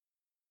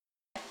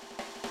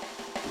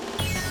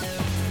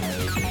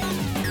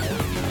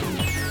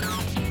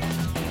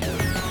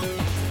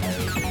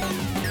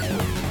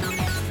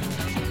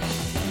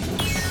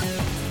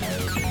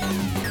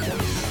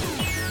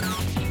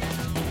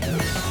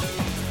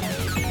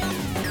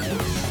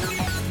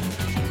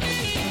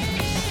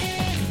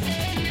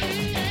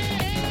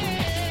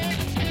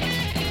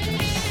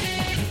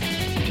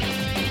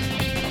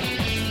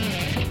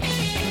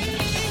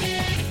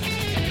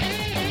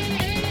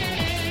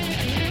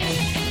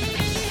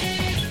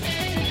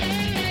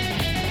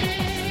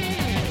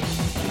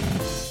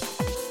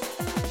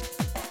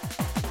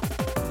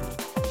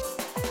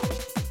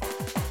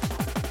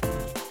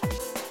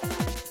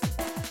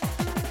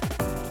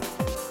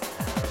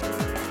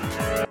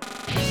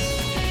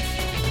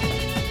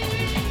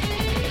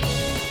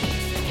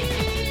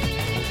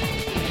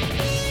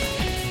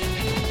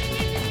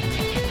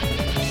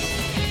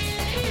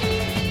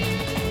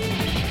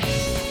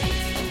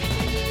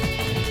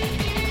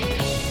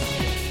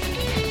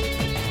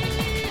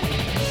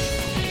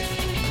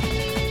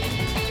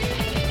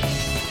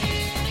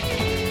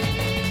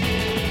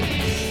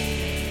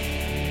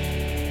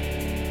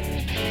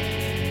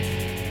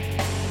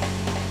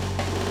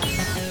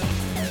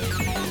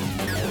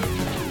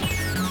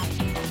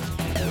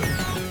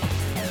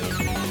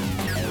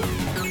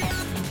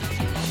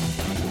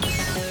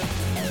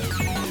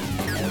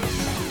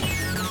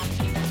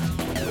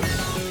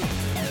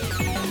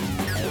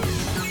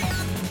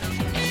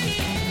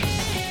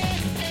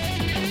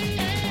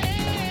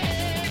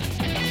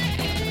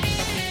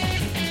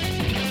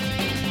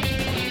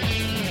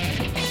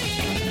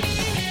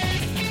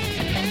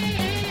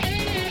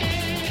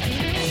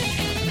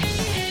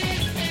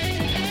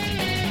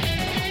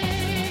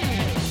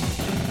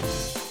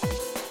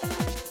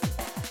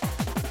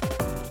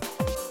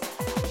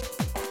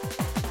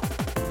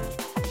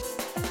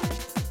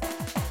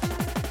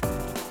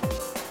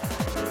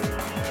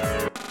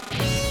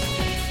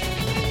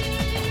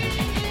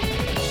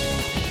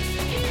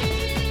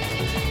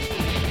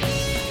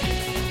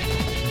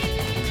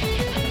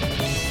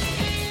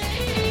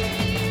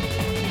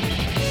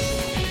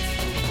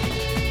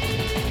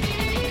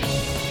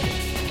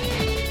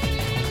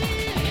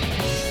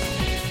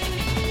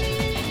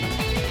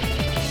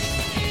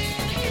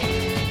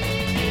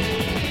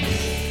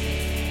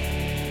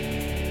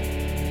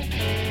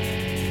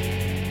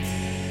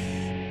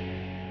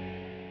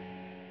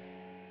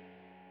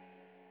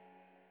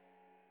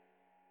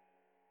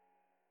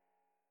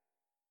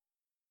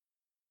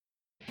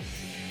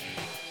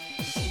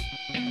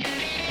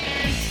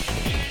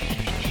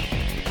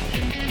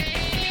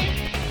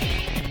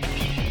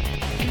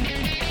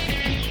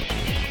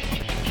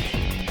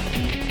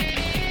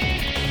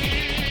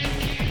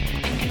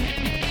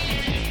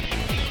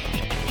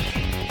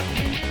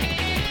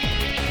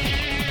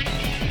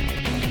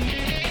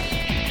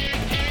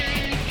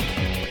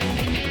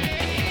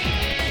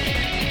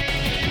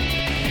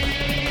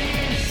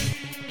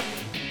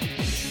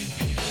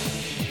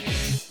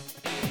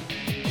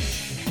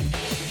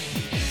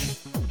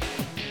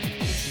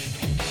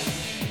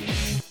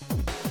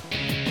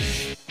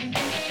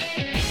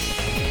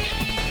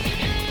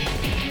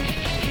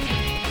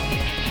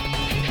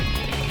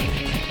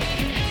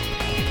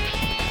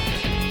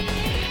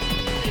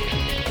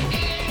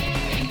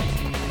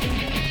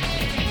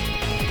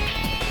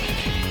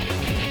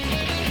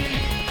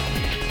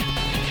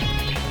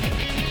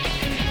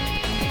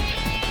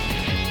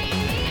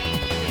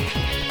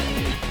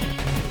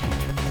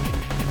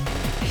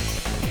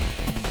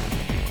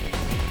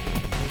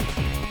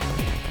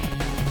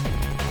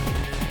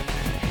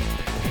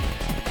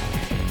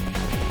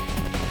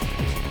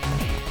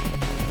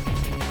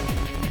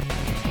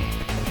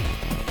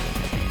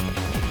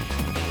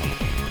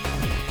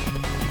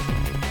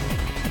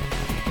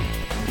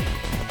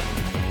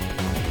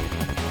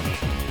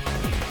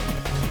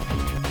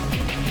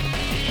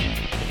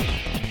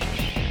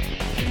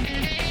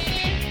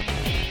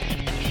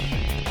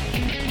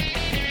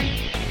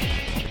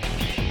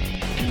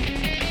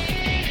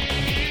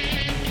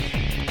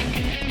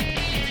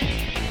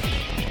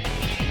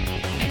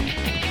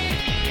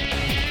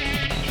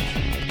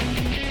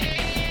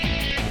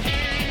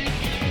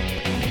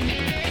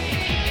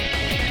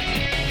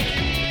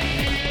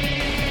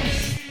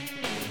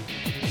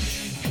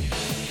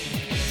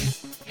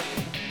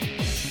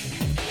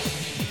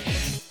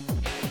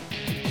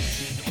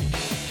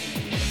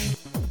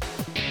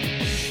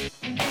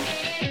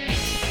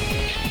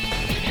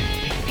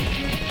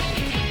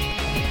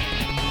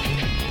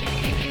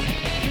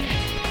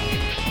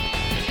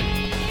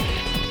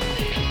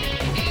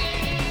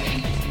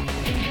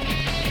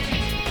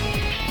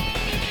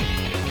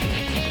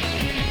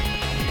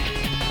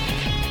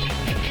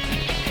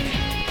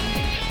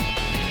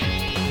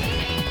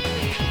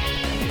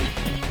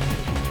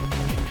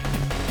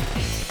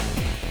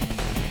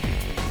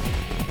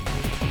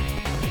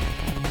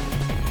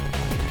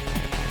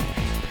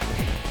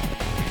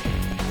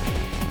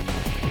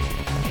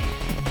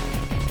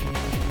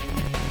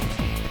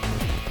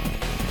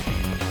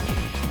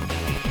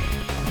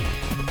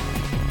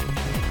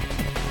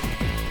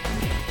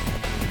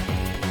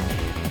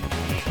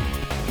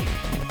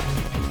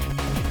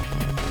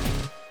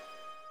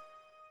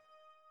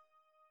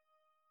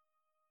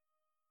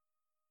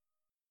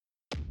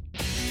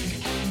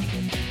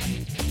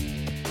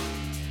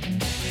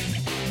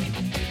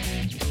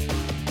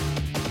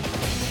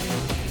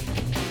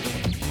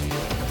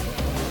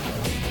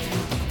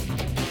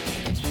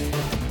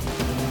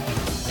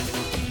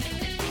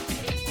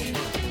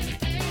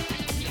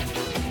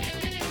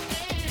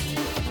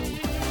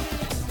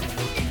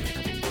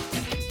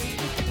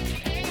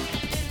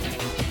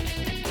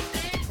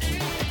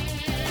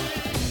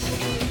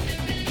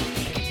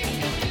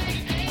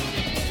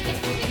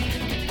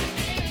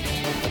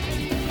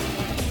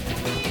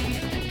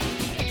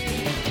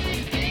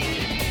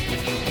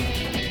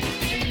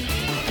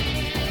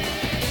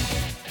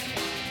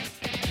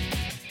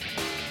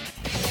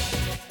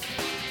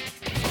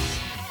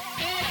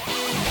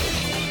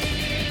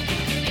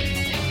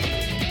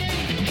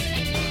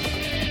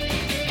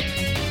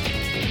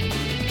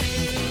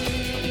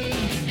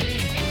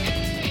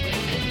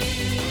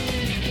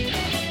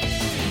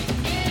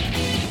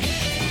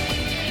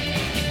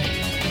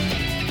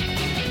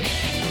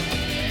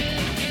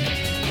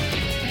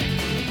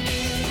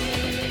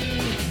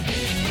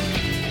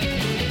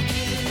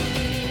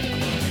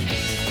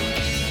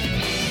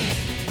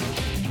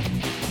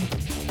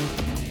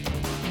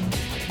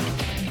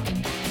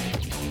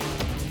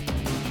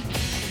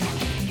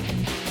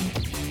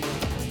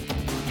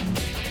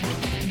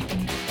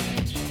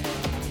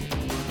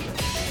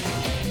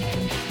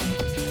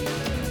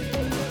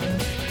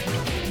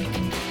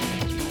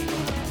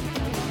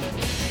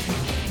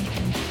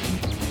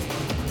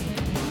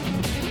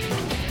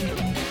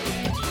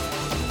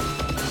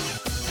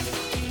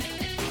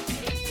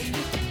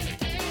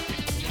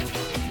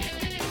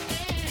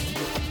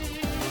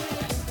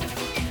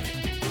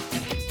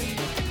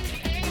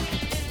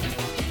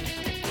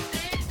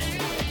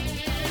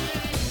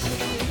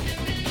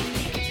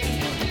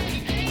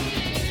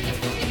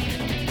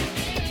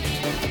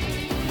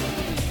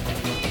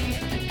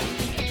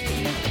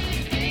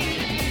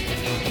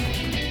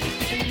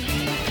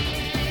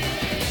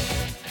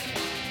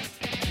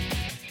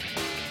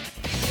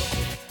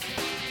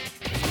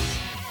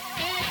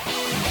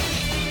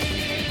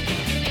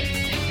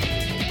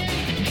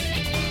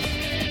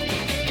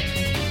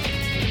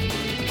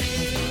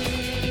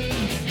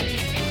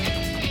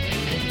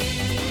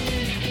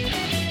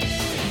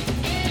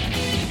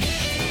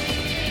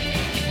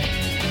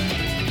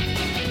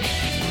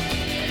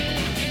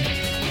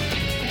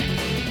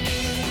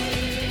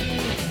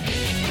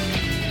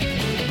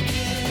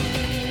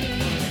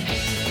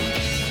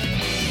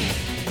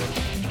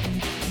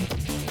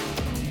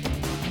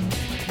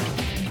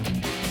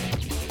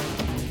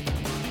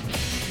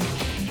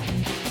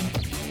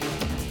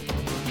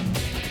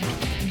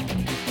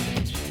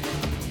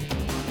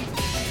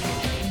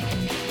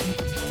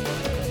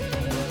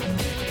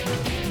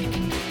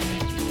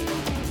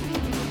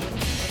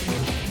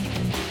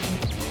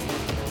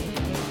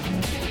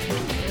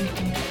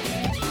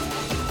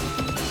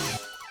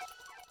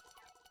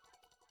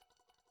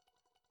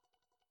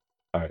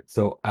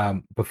 So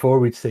before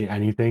we say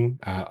anything,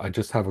 I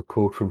just have a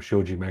quote from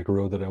Shoji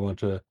Meguro that I want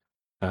to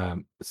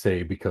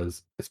say,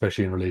 because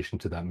especially in relation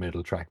to that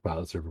middle track,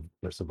 Battle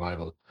for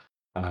Survival.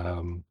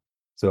 Um,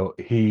 so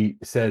he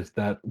said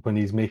that when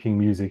he's making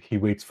music, he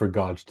waits for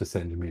God to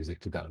send the music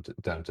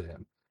down to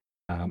him.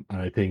 And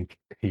I think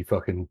he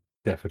fucking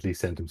definitely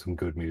sent him some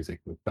good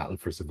music with Battle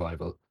for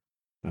Survival.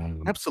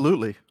 Um,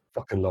 Absolutely.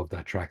 fucking love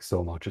that track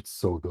so much. It's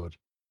so good.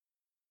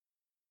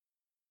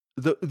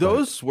 But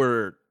Those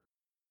were,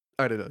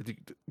 I don't know.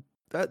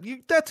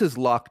 That's as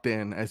locked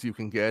in as you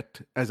can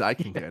get, as I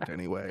can get,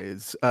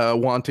 anyways.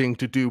 Wanting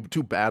to do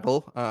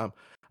battle.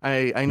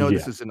 I know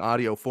this yeah, is an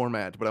audio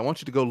format, but I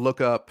want you to go look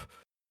up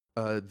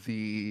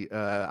the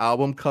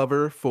album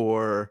cover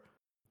for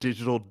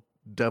Digital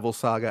Devil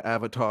Saga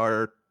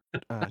Avatar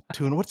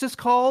Tuner. What's this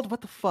called?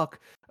 What the fuck?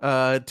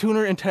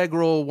 Tuner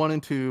Integral 1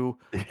 and 2.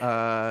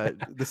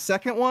 The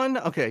second one,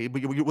 okay,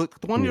 but the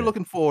one you're yeah,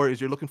 looking for is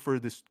you're looking for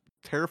this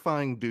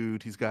terrifying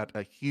dude. He's got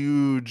a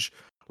huge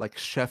like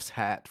chef's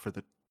hat for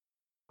the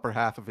upper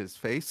half of his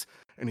face,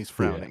 and he's yeah,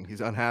 frowning.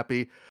 He's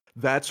unhappy.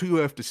 That's who you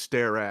have to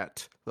stare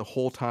at the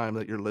whole time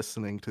that you're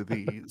listening to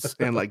these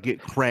and like get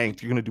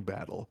cranked. You're gonna do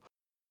battle.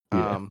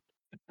 yeah. Um,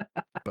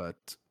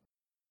 but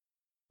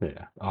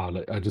Yeah.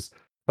 Like,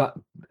 but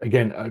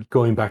again,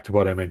 going back to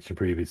what I mentioned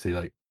previously,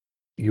 like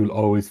you'll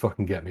always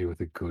fucking get me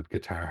with a good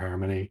guitar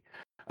harmony,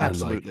 and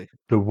like absolutely,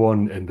 the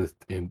one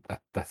in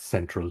that's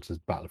central to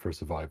Battle for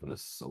Survival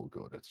is so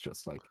good. It's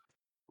just like,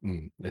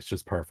 it's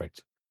just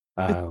perfect.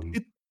 it Um,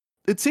 it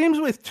it seems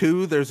with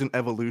two there's an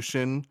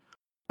evolution,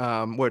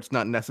 where it's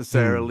not mm,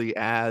 necessarily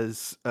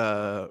as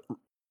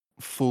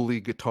fully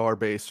guitar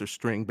based or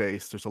string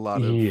based. There's a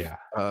lot of yeah,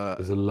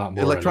 there's a lot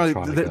more electronic.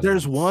 electronic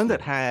There's elements. one that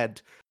Yeah.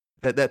 had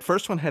that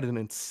first one had an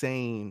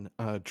insane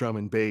drum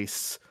and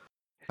bass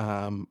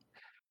um,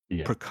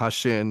 Yeah.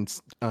 percussion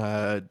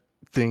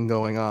thing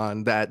going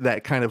on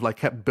that kind of like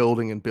kept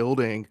building and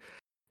building.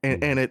 And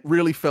Mm, it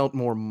really felt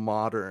more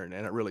modern,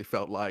 and it really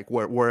felt like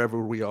wherever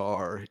we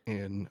are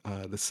in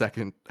the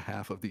second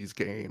half of these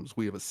games,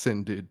 we have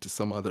ascended to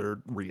some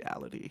other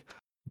reality.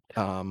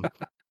 Um,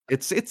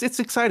 it's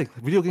exciting.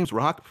 Video games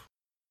rock,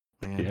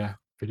 man. yeah.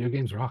 Video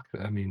games rock.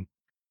 I mean,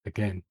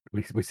 again,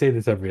 we say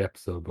this every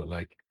episode, but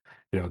like,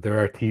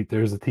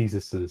 there's a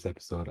thesis to this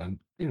episode, and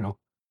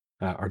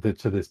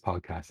to this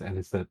podcast, and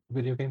it's that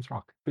video games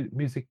rock.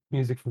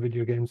 Music for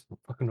video games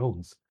fucking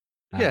owns.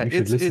 Yeah, You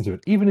should it's listen it to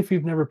it, even if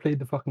you've never played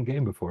the fucking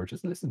game before.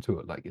 Just listen to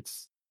it. Like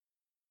it's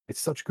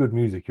such good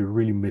music. You're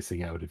really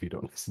missing out if you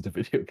don't listen to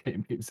video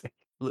game music.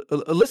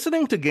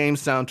 listening to game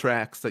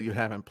soundtracks that you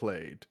haven't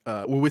played,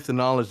 with the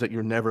knowledge that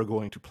you're never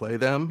going to play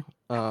them,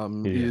 Yeah,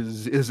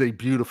 is a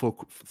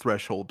beautiful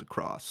threshold to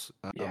cross.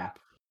 yeah,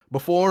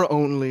 Before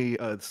only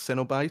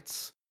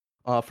Cenobites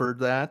offered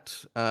that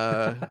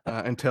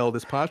until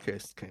this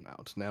podcast came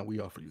out. Now we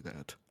offer you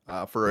that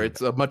for yeah. it's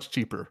a much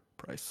cheaper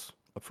price,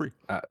 free.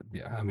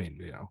 Yeah. I mean,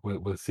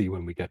 we'll see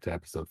when we get to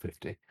episode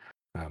 50.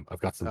 I've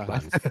got some Uh,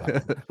 plans for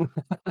that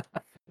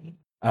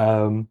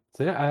one.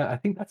 So yeah, I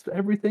think that's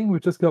everything.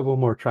 We've just got one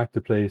more track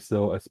to play,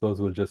 so I suppose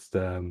we'll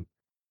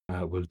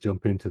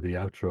jump into the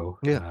outro.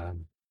 yeah,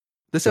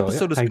 this So yeah,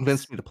 episode has thanks.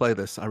 convinced me to play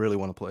this. I really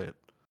want to play it.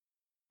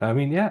 I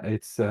mean, yeah,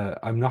 it's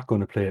I'm not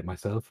going to play it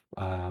myself,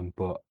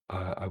 but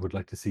I would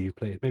like to see you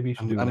play it. Maybe you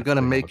should do an I'm gonna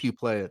episode of make it. you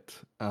play it.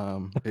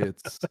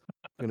 It's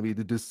gonna be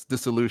the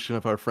dissolution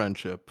of our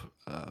friendship.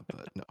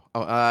 But no,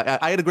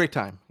 I had a great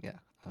time. Yeah.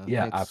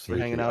 Yeah, Thanks for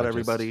hanging absolutely. out,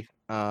 everybody.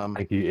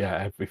 Thank you.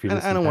 Yeah, if you I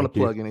listen, don't want to thank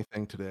you. plug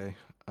anything today.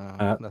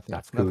 That's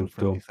Nothing cool.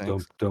 from me.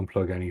 Thanks. Don't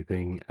plug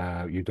anything.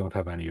 You don't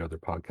have any other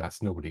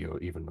podcasts. Nobody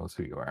even knows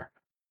who you are.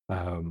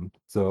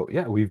 So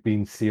yeah, we've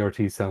been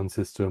CRT Sound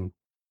System.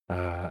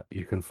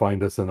 You can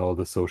find us on all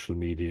the social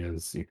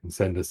medias. You can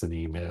send us an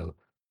email.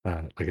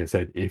 Like I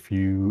said, if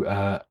you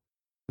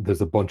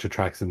there's a bunch of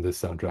tracks in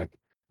this soundtrack.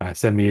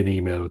 Send me an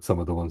email with some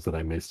of the ones that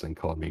I missed and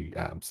call me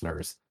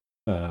slurs.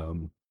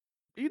 Um,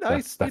 Be that's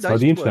nice. Be that's how nice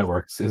the to internet us.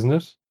 works, isn't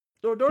it?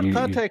 Don't You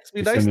context.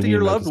 Be you nice send an to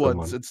your email to loved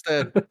ones someone.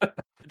 instead.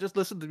 Just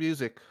listen to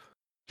music.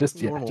 Just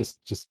yeah, Normal.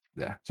 just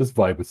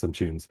vibe with some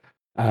tunes.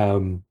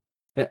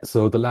 Yeah,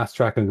 so the last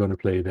track I'm going to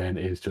play then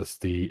is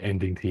just the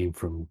ending theme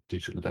from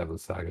Digital Devil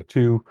Saga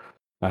 2.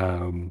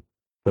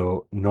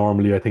 So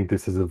normally I think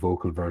this is a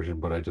vocal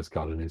version, but I just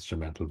got an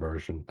instrumental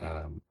version.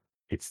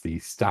 It's the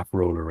staff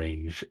roll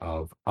arrange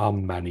of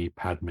Om Mani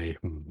Padme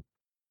Hum.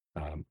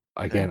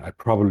 Okay. Again, I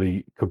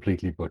probably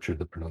completely butchered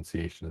the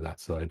pronunciation of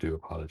that, so I do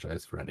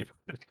apologize for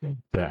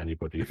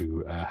anybody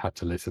who had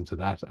to listen to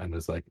that and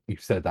was like, "You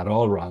said that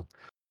all wrong."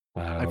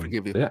 I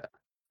forgive you. So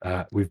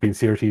yeah, we've been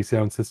CRT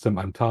Sound System.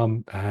 I'm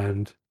Tom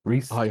and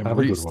Reese. I am Have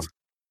a good Reese. one.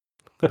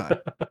 Goodbye.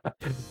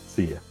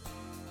 See ya.